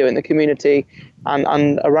that they do in the community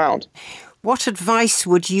and around. What advice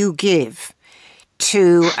would you give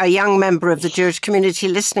to a young member of the Jewish community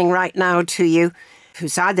listening right now to you,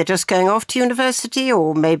 who's either just going off to university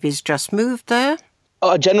or maybe has just moved there?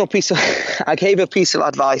 I gave a piece of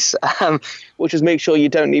advice, which was make sure you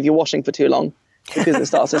don't leave your washing for too long, because it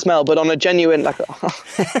starts to smell. But from a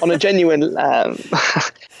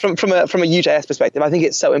UJS perspective, I think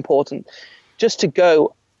it's so important just to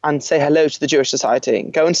go and say hello to the Jewish society.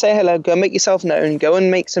 Go and say hello, go and make yourself known, go and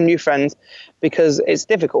make some new friends, because it's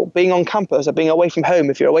difficult. Being on campus or being away from home,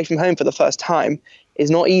 if you're away from home for the first time, is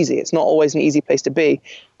not easy. It's not always an easy place to be.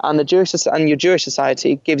 And your Jewish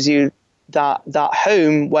society gives you that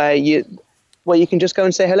home where you can just go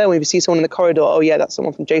and say hello. When you see someone in the corridor, oh yeah, that's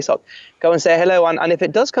someone from JSOC, go and say hello. And if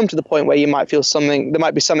it does come to the point where you might feel there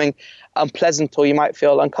might be something unpleasant, or you might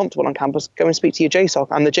feel uncomfortable on campus, go and speak to your JSOC,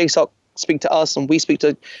 and the JSOC speak to us, and we speak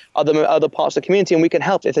to other parts of the community, and we can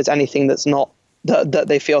help if there's anything that's not that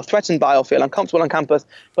they feel threatened by or feel uncomfortable on campus.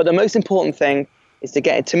 But the most important thing is to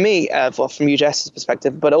get, to me, from UJS's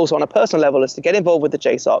perspective, but also on a personal level, is to get involved with the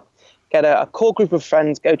JSOC, get a core group of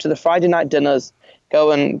friends, go to the Friday night dinners,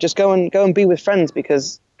 go and be with friends,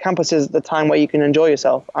 because campus is the time where you can enjoy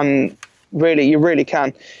yourself. And really, you really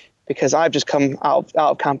can, because I've just come out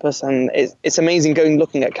of campus, and it's amazing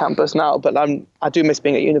looking at campus now, but I do miss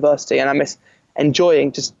being at university, and I miss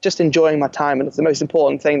enjoying my time, and it's the most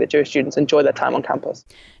important thing that Jewish students enjoy their time on campus.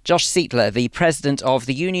 Josh Seitler, the president of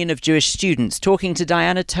the Union of Jewish Students, talking to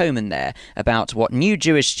Diana Toman there about what new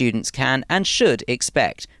Jewish students can and should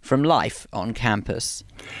expect from life on campus.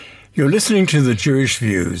 You're listening to The Jewish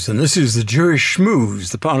Views, and this is the Jewish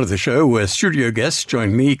Schmooze, the part of the show where studio guests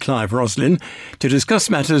join me, Clive Roslin, to discuss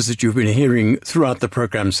matters that you've been hearing throughout the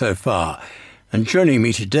programme so far. And joining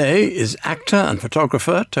me today is actor and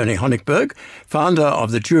photographer Tony Honigberg, founder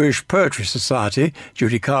of the Jewish Poetry Society,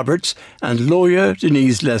 Judy Karbitz, and lawyer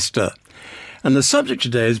Denise Lester. And the subject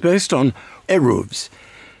today is based on eruvs.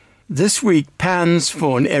 This week, pans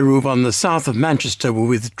for an eruv on the south of Manchester were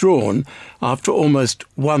withdrawn after almost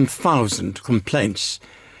 1,000 complaints.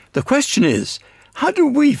 The question is, how do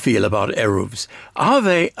we feel about eruvs? Are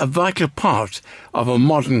they a vital part of a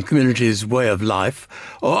modern community's way of life,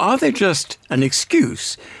 or are they just an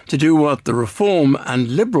excuse to do what the reform and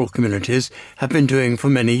liberal communities have been doing for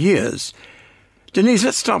many years? Denise,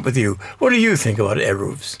 let's start with you. What do you think about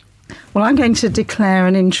eruvs? Well, I'm going to declare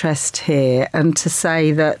an interest here and to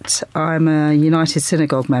say that I'm a United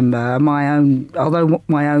Synagogue member. Although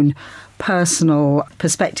my own personal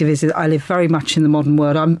perspective is that I live very much in the modern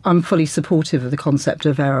world, I'm fully supportive of the concept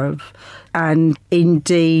of eruv. And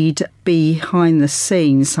indeed, behind the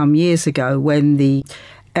scenes some years ago, when the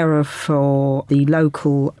eruv for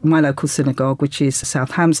my local synagogue, which is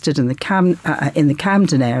South Hampstead and in the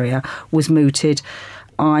Camden area, was mooted,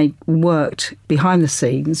 I worked behind the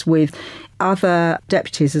scenes with other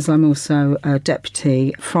deputies, as I'm also a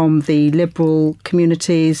deputy, from the liberal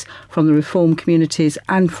communities, from the reform communities,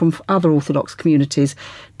 and from other Orthodox communities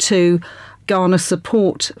to garner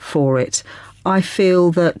support for it. I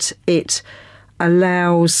feel that it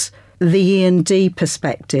allows the E&D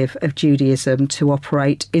perspective of Judaism to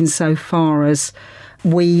operate insofar as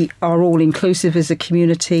we are all inclusive as a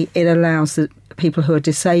community. It allows the people who are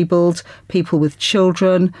disabled, people with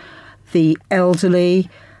children, the elderly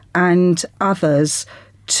and others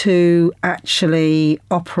to actually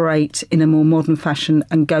operate in a more modern fashion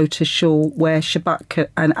and go to shul where Shabbat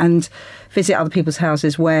and visit other people's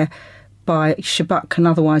houses where by Shabbat can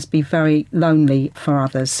otherwise be very lonely for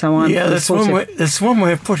others. So that's one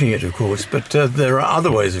way of putting it, of course, but there are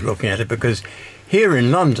other ways of looking at it, because here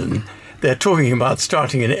in London they're talking about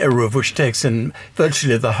starting an eruv which takes in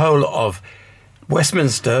virtually the whole of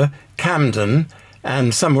Westminster, Camden,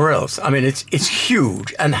 and somewhere else. I mean, it's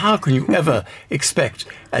huge. And how can you ever expect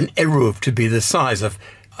an eruv to be the size of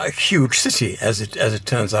a huge city, as it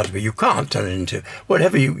turns out to be? You can't turn it into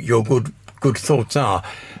whatever your good thoughts are.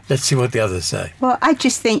 Let's see what the others say. Well, I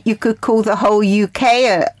just think you could call the whole UK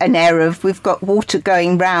an eruv. We've got water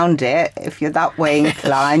going round it, if you're that way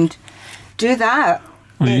inclined. Do that.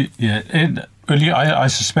 Well, I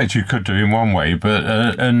suspect you could do in one way, but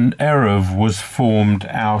an eruv was formed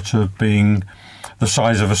out of being the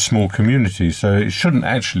size of a small community, so it shouldn't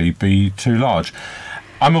actually be too large.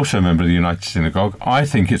 I'm also a member of the United Synagogue. I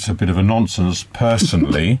think it's a bit of a nonsense,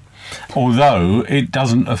 personally, although it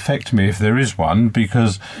doesn't affect me if there is one,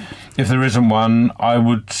 because if there isn't one, I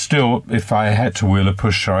would still, if I had to wheel a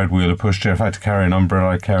pushchair, I'd wheel a pushchair. If I had to carry an umbrella,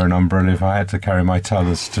 I'd carry an umbrella. If I had to carry my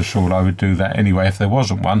tellers to shul, I would do that anyway if there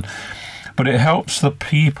wasn't one. But it helps the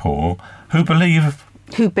people who believe.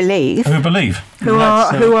 Who are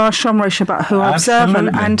Shomrei Shabbat, who are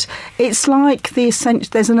observant, and it's like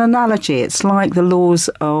there's an analogy. It's like the laws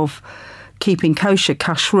of keeping kosher,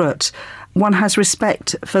 kashrut. One has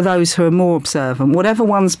respect for those who are more observant, whatever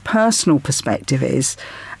one's personal perspective is.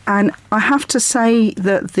 And I have to say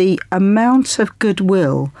that the amount of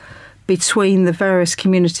goodwill between the various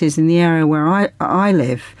communities in the area where I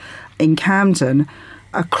live, in Camden,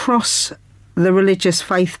 across the religious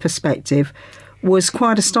faith perspective, was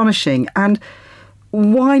quite astonishing. And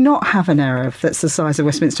why not have an eruv that's the size of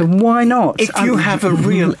Westminster? Why not? If you have a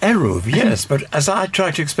real eruv, yes. But as I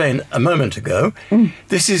tried to explain a moment ago,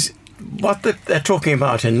 this is what they're talking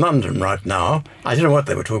about in London right now. I don't know what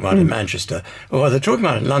they were talking about in Manchester. But what they're talking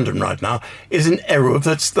about in London right now is an eruv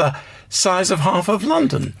that's the size of half of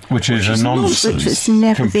London. Which is a nonsense. Which was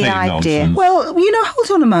never the Complete idea. nonsense. Well,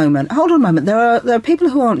 hold on a moment. There are people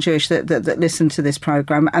who aren't Jewish that listen to this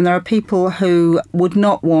programme, and there are people who would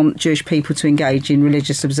not want Jewish people to engage in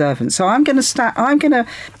religious observance. So I'm going to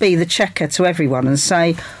be the checker to everyone and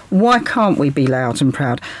say, why can't we be loud and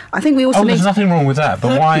proud? I think we also there's nothing wrong with that,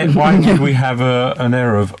 but why would we have an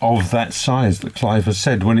eruv of that size that Clive has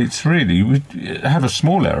said when it's really, we have a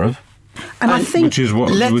small eruv? And I think, which is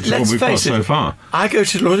what we've got so far. I go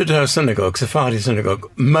to Lauderdale Synagogue, Sephardi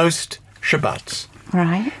Synagogue, most Shabbats.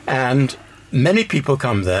 Right. And many people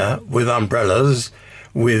come there with umbrellas,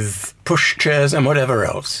 with pushchairs and whatever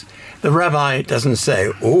else. The rabbi doesn't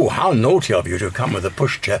say, oh, how naughty of you to come with a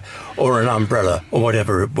pushchair or an umbrella or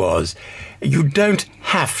whatever it was. You don't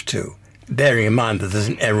have to, bearing in mind that there's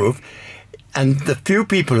an eruv. And the few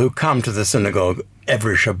people who come to the synagogue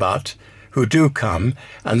every Shabbat, who do come,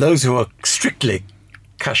 and those who are strictly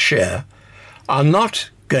kasher, are not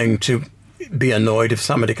going to be annoyed if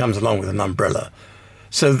somebody comes along with an umbrella.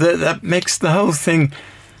 So that makes the whole thing...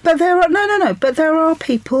 But there are But there are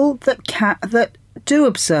people that do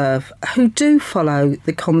observe, who do follow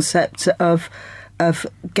the concept of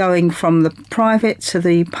going from the private to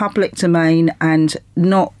the public domain and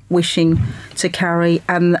not wishing to carry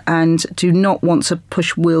and do not want to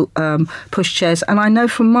push chairs. And I know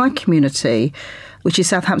from my community, which is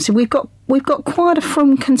Southampton, we've got quite a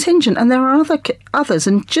frum contingent, and there are others.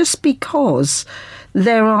 And just because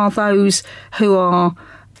there are those who are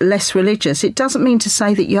less religious, it doesn't mean to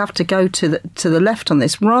say that you have to go to the left on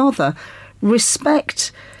this. Rather,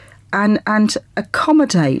 respect and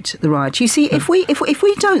accommodate the right. You see, if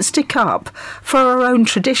we don't stick up for our own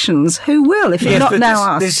traditions, who will? If not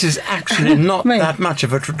now us. This is actually not that much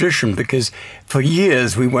of a tradition, because for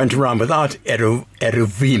years we went around without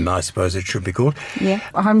eruvim, I suppose it should be called. Yeah,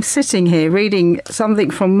 I'm sitting here reading something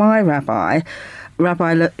from my Rabbi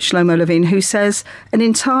Shlomo Levin, who says an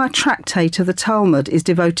entire tractate of the Talmud is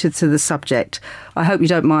devoted to the subject. I hope you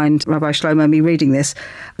don't mind, Rabbi Shlomo, me reading this.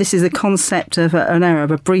 This is the concept of an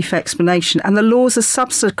eruv, a brief explanation, and the laws are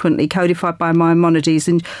subsequently codified by Maimonides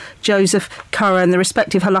and Joseph Curran and the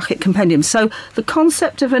respective halachic compendiums. So the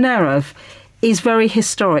concept of an eruv is very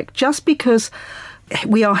historic. Just because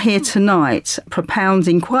we are here tonight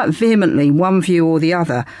propounding quite vehemently one view or the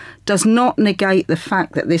other does not negate the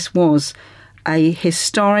fact that this was a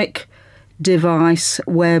historic device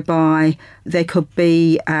whereby there could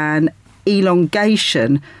be an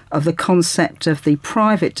elongation of the concept of the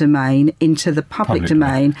private domain into the public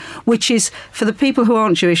domain, which is, for the people who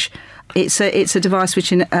aren't Jewish, it's a device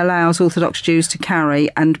which allows Orthodox Jews to carry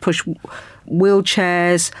and push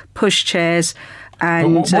wheelchairs, push chairs,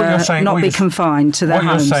 and not be confined to their homes.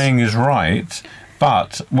 What you're saying is right,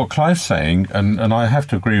 but what Clive's saying, and I have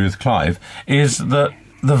to agree with Clive, is that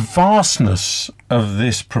the vastness of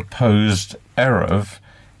this proposed eruv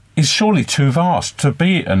is surely too vast. To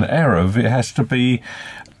be an eruv, it has to be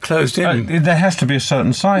closed in. There has to be a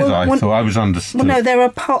certain size. I thought I was understood. Well, no, there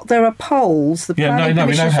are poles. The we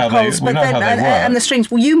know how they work. And the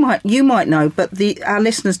strings. Well, you might know, but our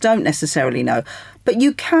listeners don't necessarily know. But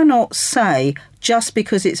you cannot say just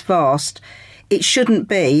because it's vast, it shouldn't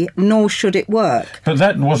be, nor should it work. But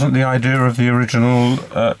that wasn't the idea of the original,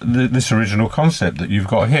 this original concept that you've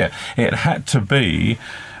got here. It had to be.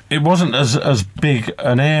 It wasn't as big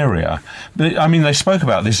an area. I mean, they spoke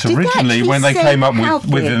about this originally when they came up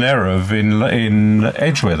with an eruv in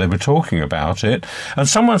Edgware. They were talking about it, and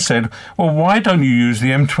someone said, "Well, why don't you use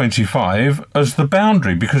the M25 as the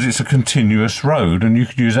boundary, because it's a continuous road and you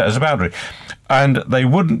could use that as a boundary?" And they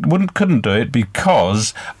couldn't do it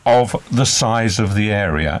because of the size of the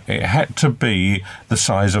area. It had to be the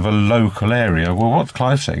size of a local area. Well, what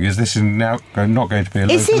Clive's saying is this is now not going to be a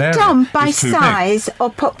local area. Is it done by size or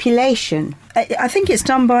population? I think it's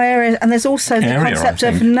done by area, and there's also the concept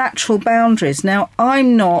of natural boundaries. Now,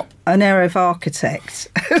 I'm not an eruv architect.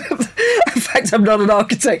 In fact, I'm not an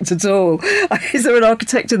architect at all. Is there an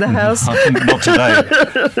architect in the house? Not today.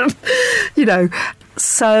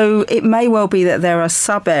 So it may well be that there are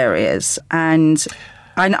sub-areas, and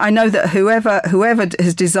I know that whoever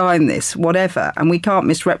has designed this, whatever, and we can't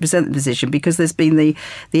misrepresent the position, because there's been the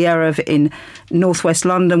eruv in northwest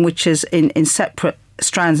London, which is in separate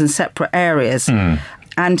strands and separate areas.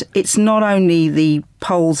 And it's not only the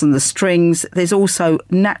poles and the strings, there's also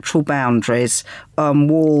natural boundaries,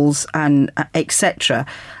 walls and etc.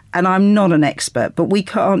 And I'm not an expert, but we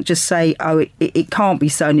can't just say, oh, it can't be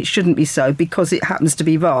so and it shouldn't be so because it happens to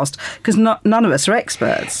be vast, because none of us are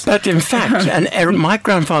experts. But in fact, my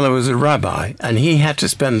grandfather was a rabbi, and he had to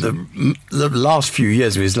spend the last few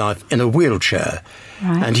years of his life in a wheelchair.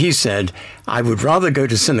 Right. And he said, I would rather go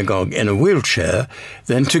to synagogue in a wheelchair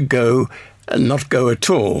than to go and not go at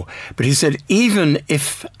all. But he said, even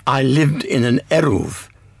if I lived in an eruv,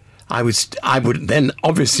 I would then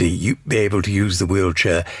obviously be able to use the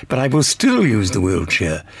wheelchair, but I will still use the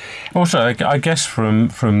wheelchair. Also, I guess from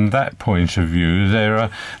that point of view, there are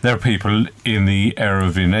people in the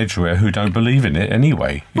Eruv in Edgware who don't believe in it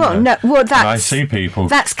anyway. I see people.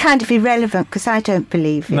 That's kind of irrelevant because I don't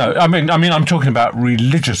believe it. No, I mean, I'm talking about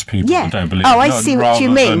religious people who don't believe. I see what you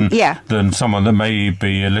mean. Than someone that may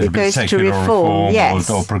be a little bit secular, reform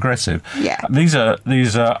or progressive. Yeah.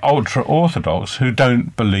 These are ultra orthodox who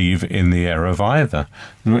don't believe in the Eruv either,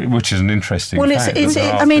 which is an interesting fact. It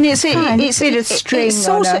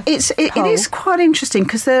is quite interesting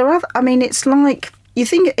because there are. I mean, it's like you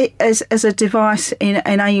think it as a device in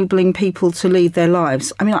enabling people to lead their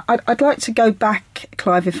lives. I mean, I'd like to go back,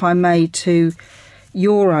 Clive, if I may, to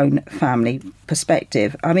your own family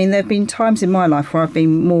perspective. I mean, there have been times in my life where I've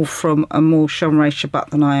been more from a more Shomrei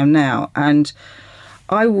Shabbat than I am now, and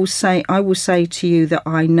I will say to you that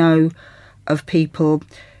I know of people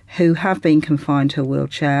who have been confined to a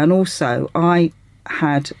wheelchair. And also, I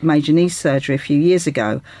had major knee surgery a few years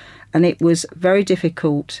ago, and it was very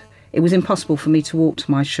difficult. It was impossible for me to walk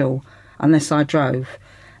to my shul unless I drove,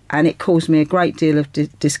 and it caused me a great deal of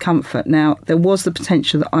discomfort. Now, there was the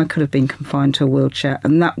potential that I could have been confined to a wheelchair,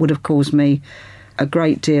 and that would have caused me a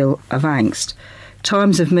great deal of angst.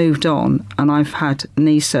 Times have moved on, and I've had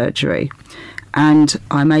knee surgery, and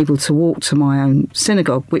I'm able to walk to my own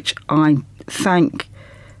synagogue, which I thank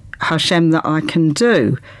Hashem that I can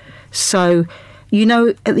do. So,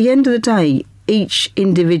 at the end of the day, each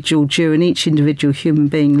individual Jew and each individual human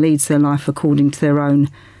being leads their life according to their own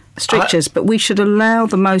strictures, but we should allow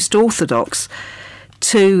the most orthodox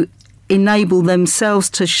to enable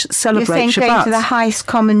themselves to celebrate Shabbat. You're saying going to the highest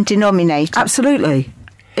common denominator? Absolutely.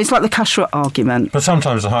 It's like the kashrut argument. But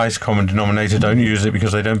sometimes the highest common denominator don't use it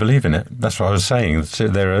because they don't believe in it. That's what I was saying. So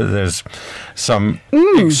there's some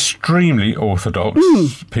extremely orthodox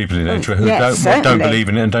people in Edgware who don't believe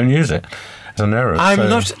in it and don't use it. It's an error.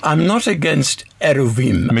 I'm not against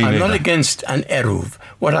eruvim. I'm not against an eruv.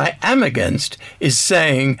 What I am against is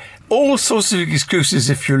saying all sorts of excuses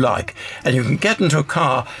if you like, and you can get into a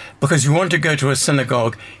car because you want to go to a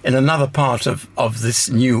synagogue in another part of this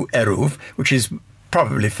new eruv, which is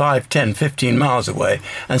probably 5, 10, 15 miles away,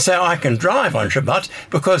 and say, I can drive on Shabbat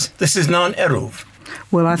because this is now an eruv.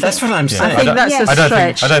 Well, that's what I'm saying. I think that's a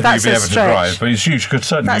stretch. I don't think you'd be able to drive, but you could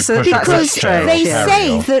certainly push a because they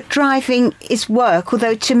say that driving is work,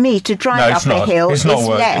 although to me, to drive up a hill is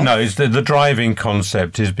work. Less. No, the driving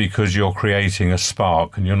concept is because you're creating a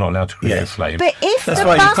spark and you're not allowed to create a flame. But if that's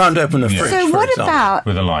why you can't open a fridge, so what about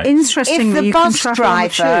with a light? Interestingly, if the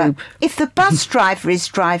bus driver is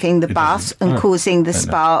driving the bus and causing the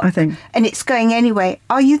spark, and it's going anyway,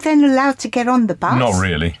 are you then allowed to get on the bus? Not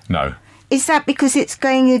really, no. Is that because it's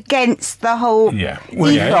going against the whole it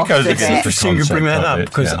It's goes against interesting you bring that up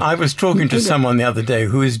because I was talking to someone the other day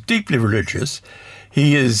who is deeply religious.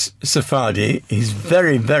 He is Sephardi. He's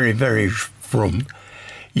very, very, very frum.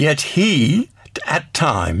 Yet he, at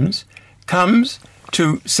times, comes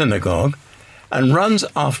to synagogue and runs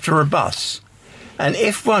after a bus. And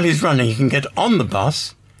if while he's running he can get on the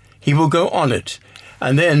bus, he will go on it.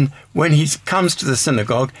 And then when he comes to the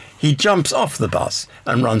synagogue, he jumps off the bus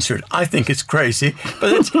and runs through it. I think it's crazy,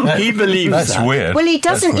 but he believes that's that. Weird. Well, he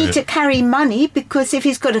doesn't need to carry money because if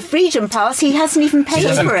he's got a freedom pass, he hasn't even paid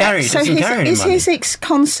for it. So his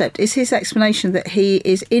concept, is his explanation that he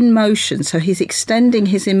is in motion, so he's extending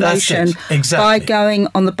his emotion by going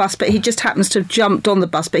on the bus, but he just happens to have jumped on the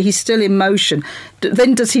bus, but he's still in motion.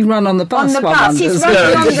 Then does he run on the bus? On the bus, he's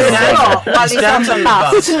running on the spot while he's on the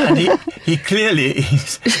bus. And he clearly,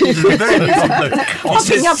 he's a very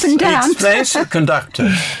hopping up and down. He explains to the conductor,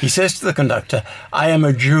 he says to the conductor, I am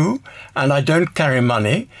a Jew and I don't carry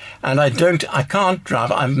money and I can't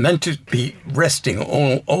drive. I'm meant to be resting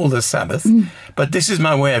all the Sabbath, but this is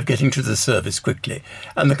my way of getting to the service quickly.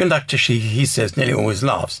 And the conductor, he says, nearly always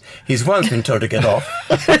laughs. He's once been told to get off,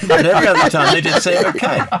 but every other time they just say,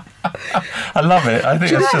 okay. I love it. I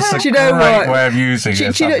think it's just a great way of using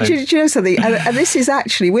it. Do you know something? And this is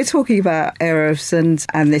actually, we're talking about eruvs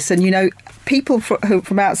and this, and people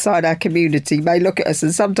from outside our community may look at us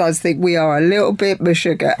and sometimes think we are a little bit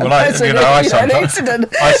mashuga. Well, I sometimes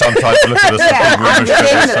look at us and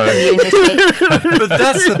think we're mashuga. But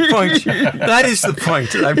that's the point. That is the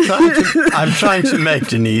point I'm trying to make,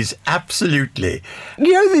 Denise. Absolutely.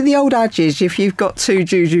 You know the old adage, if you've got two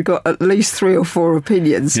Jews, you've got at least 3 or 4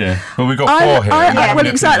 opinions. Yeah, well, we've got 4 here. Well,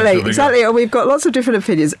 exactly. And we've got lots of different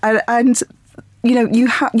opinions. And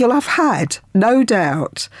you'll have had, no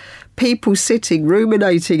doubt, people sitting,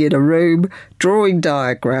 ruminating in a room, drawing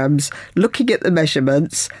diagrams, looking at the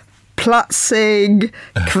measurements, plutzing,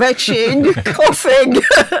 kvetching, coughing,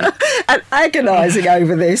 and agonising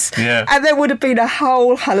over this. Yeah. And there would have been a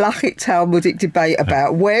whole halachic Talmudic debate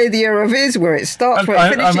about where the eruv is, where it starts, where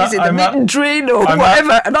it finishes, in the mittendrin or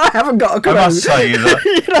whatever, and I haven't got a clue. I must say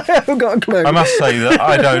that... I haven't got a clue. I must say that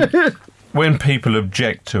I don't... When people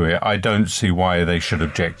object to it, I don't see why they should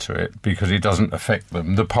object to it, because it doesn't affect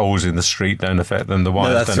them. The poles in the street don't affect them. The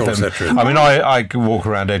wires don't affect them. I mean, I walk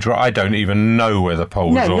around Edgware. I don't even know where the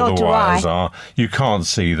poles or the wires are. You can't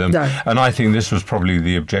see them. No. And I think this was probably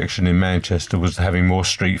the objection in Manchester, was having more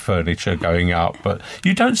street furniture going up. But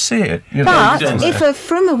you don't see it. But if a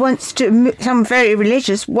frummer wants to, some very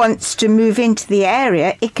religious wants to move into the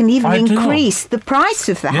area, it can even increase the price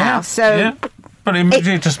of the house. So. Yeah. But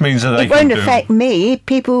it just means that it won't affect me.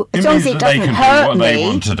 People, as long as it doesn't hurt me, they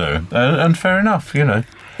can do what they want to do, and fair enough, I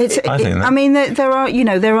think that. I mean, there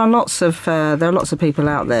are lots of people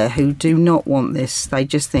out there who do not want this. They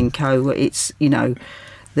just think, it's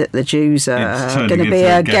that the Jews are going to be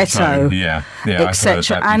a ghetto,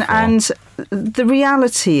 etc. And the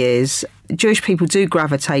reality is, Jewish people do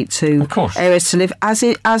gravitate to areas to live,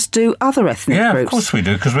 as do other ethnic groups. Yeah, of course we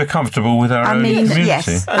do, because we're comfortable with our own community.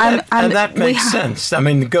 Yes. And that makes sense. I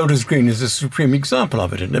mean, Golders Green is a supreme example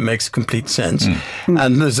of it, and it makes complete sense.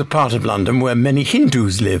 And there's a part of London where many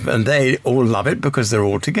Hindus live, and they all love it because they're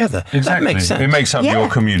all together. Exactly. That makes sense. It makes up your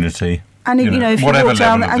community. And if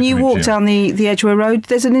you walk down the Edgware Road,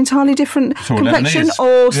 there's an entirely different complexion,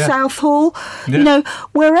 or Southall,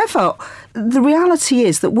 wherever. The reality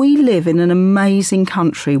is that we live in an amazing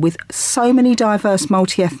country with so many diverse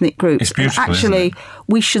multi-ethnic groups. It's beautiful, actually,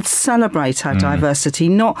 we should celebrate our diversity,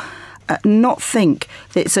 not think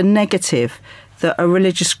that it's a negative that a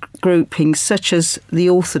religious grouping such as the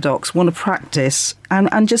Orthodox want to practice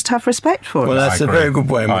and just have respect for it. Well, that's a very good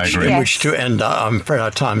way in which to end. I'm afraid our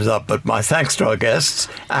time's up, but my thanks to our guests,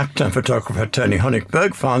 actor and photographer Tony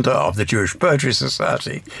Honigberg, founder of the Jewish Poetry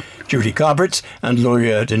Society, Judy Carbritz, and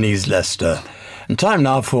lawyer Denise Lester. And time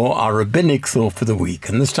now for our rabbinic thought for the week,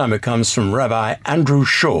 and this time it comes from Rabbi Andrew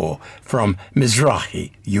Shaw from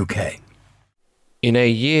Mizrahi, UK. In a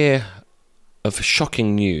year of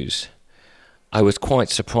shocking news, I was quite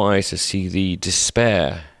surprised to see the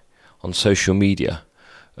despair on social media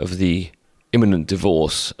of the imminent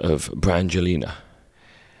divorce of Brangelina.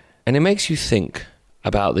 And it makes you think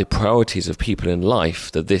about the priorities of people in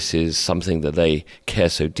life, that this is something that they care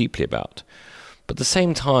so deeply about. But at the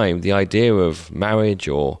same time, the idea of marriage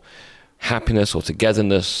or happiness or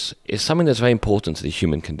togetherness is something that's very important to the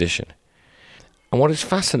human condition. And what is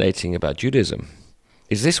fascinating about Judaism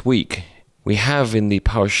is this week, we have in the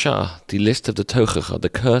parasha the list of the tochacha, the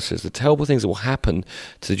curses, the terrible things that will happen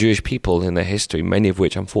to the Jewish people in their history, many of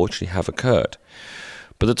which unfortunately have occurred.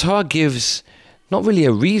 But the Torah gives not really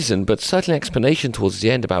a reason, but certainly an explanation towards the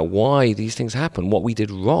end about why these things happen, what we did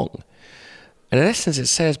wrong. And in essence it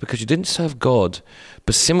says, because you didn't serve God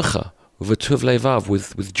b'simcha, with a tuv levav,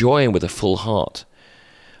 with joy and with a full heart.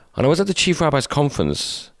 And I was at the Chief Rabbi's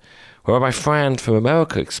conference, where Rabbi Fran from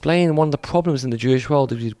America explained one of the problems in the Jewish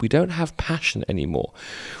world is we don't have passion anymore.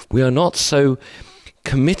 We are not so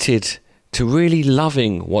committed to really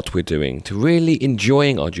loving what we're doing, to really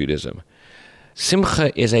enjoying our Judaism.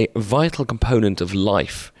 Simcha is a vital component of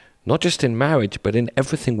life, not just in marriage, but in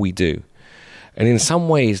everything we do. And in some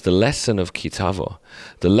ways, the lesson of Kitavo,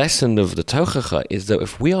 the lesson of the Tochacha, is that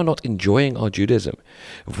if we are not enjoying our Judaism,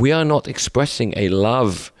 if we are not expressing a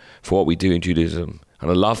love for what we do in Judaism, and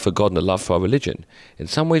a love for God and a love for our religion, in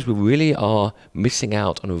some ways we really are missing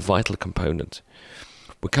out on a vital component.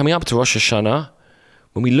 We're coming up to Rosh Hashanah,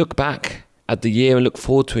 when we look back at the year and look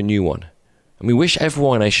forward to a new one. And we wish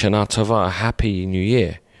everyone a Shana Tova, a happy new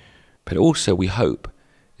year. But also we hope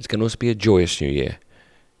it's going to also be a joyous new year.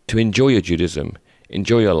 To enjoy your Judaism,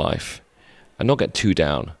 enjoy your life, and not get too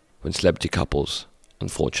down when celebrity couples,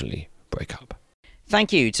 unfortunately, break up.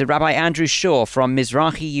 Thank you to Rabbi Andrew Shaw from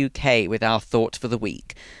Mizrahi UK with our thought for the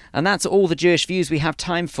week. And that's all the Jewish Views we have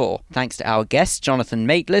time for. Thanks to our guests, Jonathan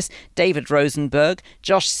Metliss, David Rosenberg,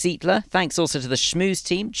 Josh Seitler. Thanks also to the Schmooze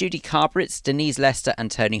team, Judy Carberitz, Denise Lester and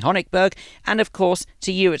Tony Honigberg. And of course,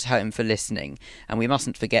 to you at home for listening. And we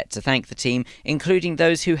mustn't forget to thank the team, including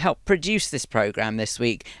those who helped produce this programme this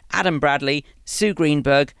week: Adam Bradley, Sue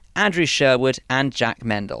Greenberg, Andrew Sherwood and Jack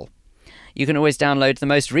Mendel. You can always download the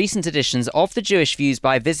most recent editions of the Jewish Views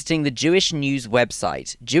by visiting the Jewish News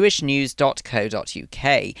website,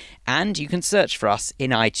 jewishnews.co.uk, and you can search for us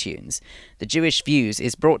in iTunes. The Jewish Views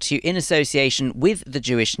is brought to you in association with the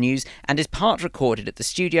Jewish News and is part recorded at the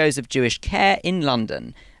studios of Jewish Care in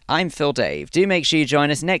London. I'm Phil Dave. Do make sure you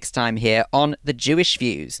join us next time here on the Jewish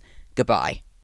Views. Goodbye.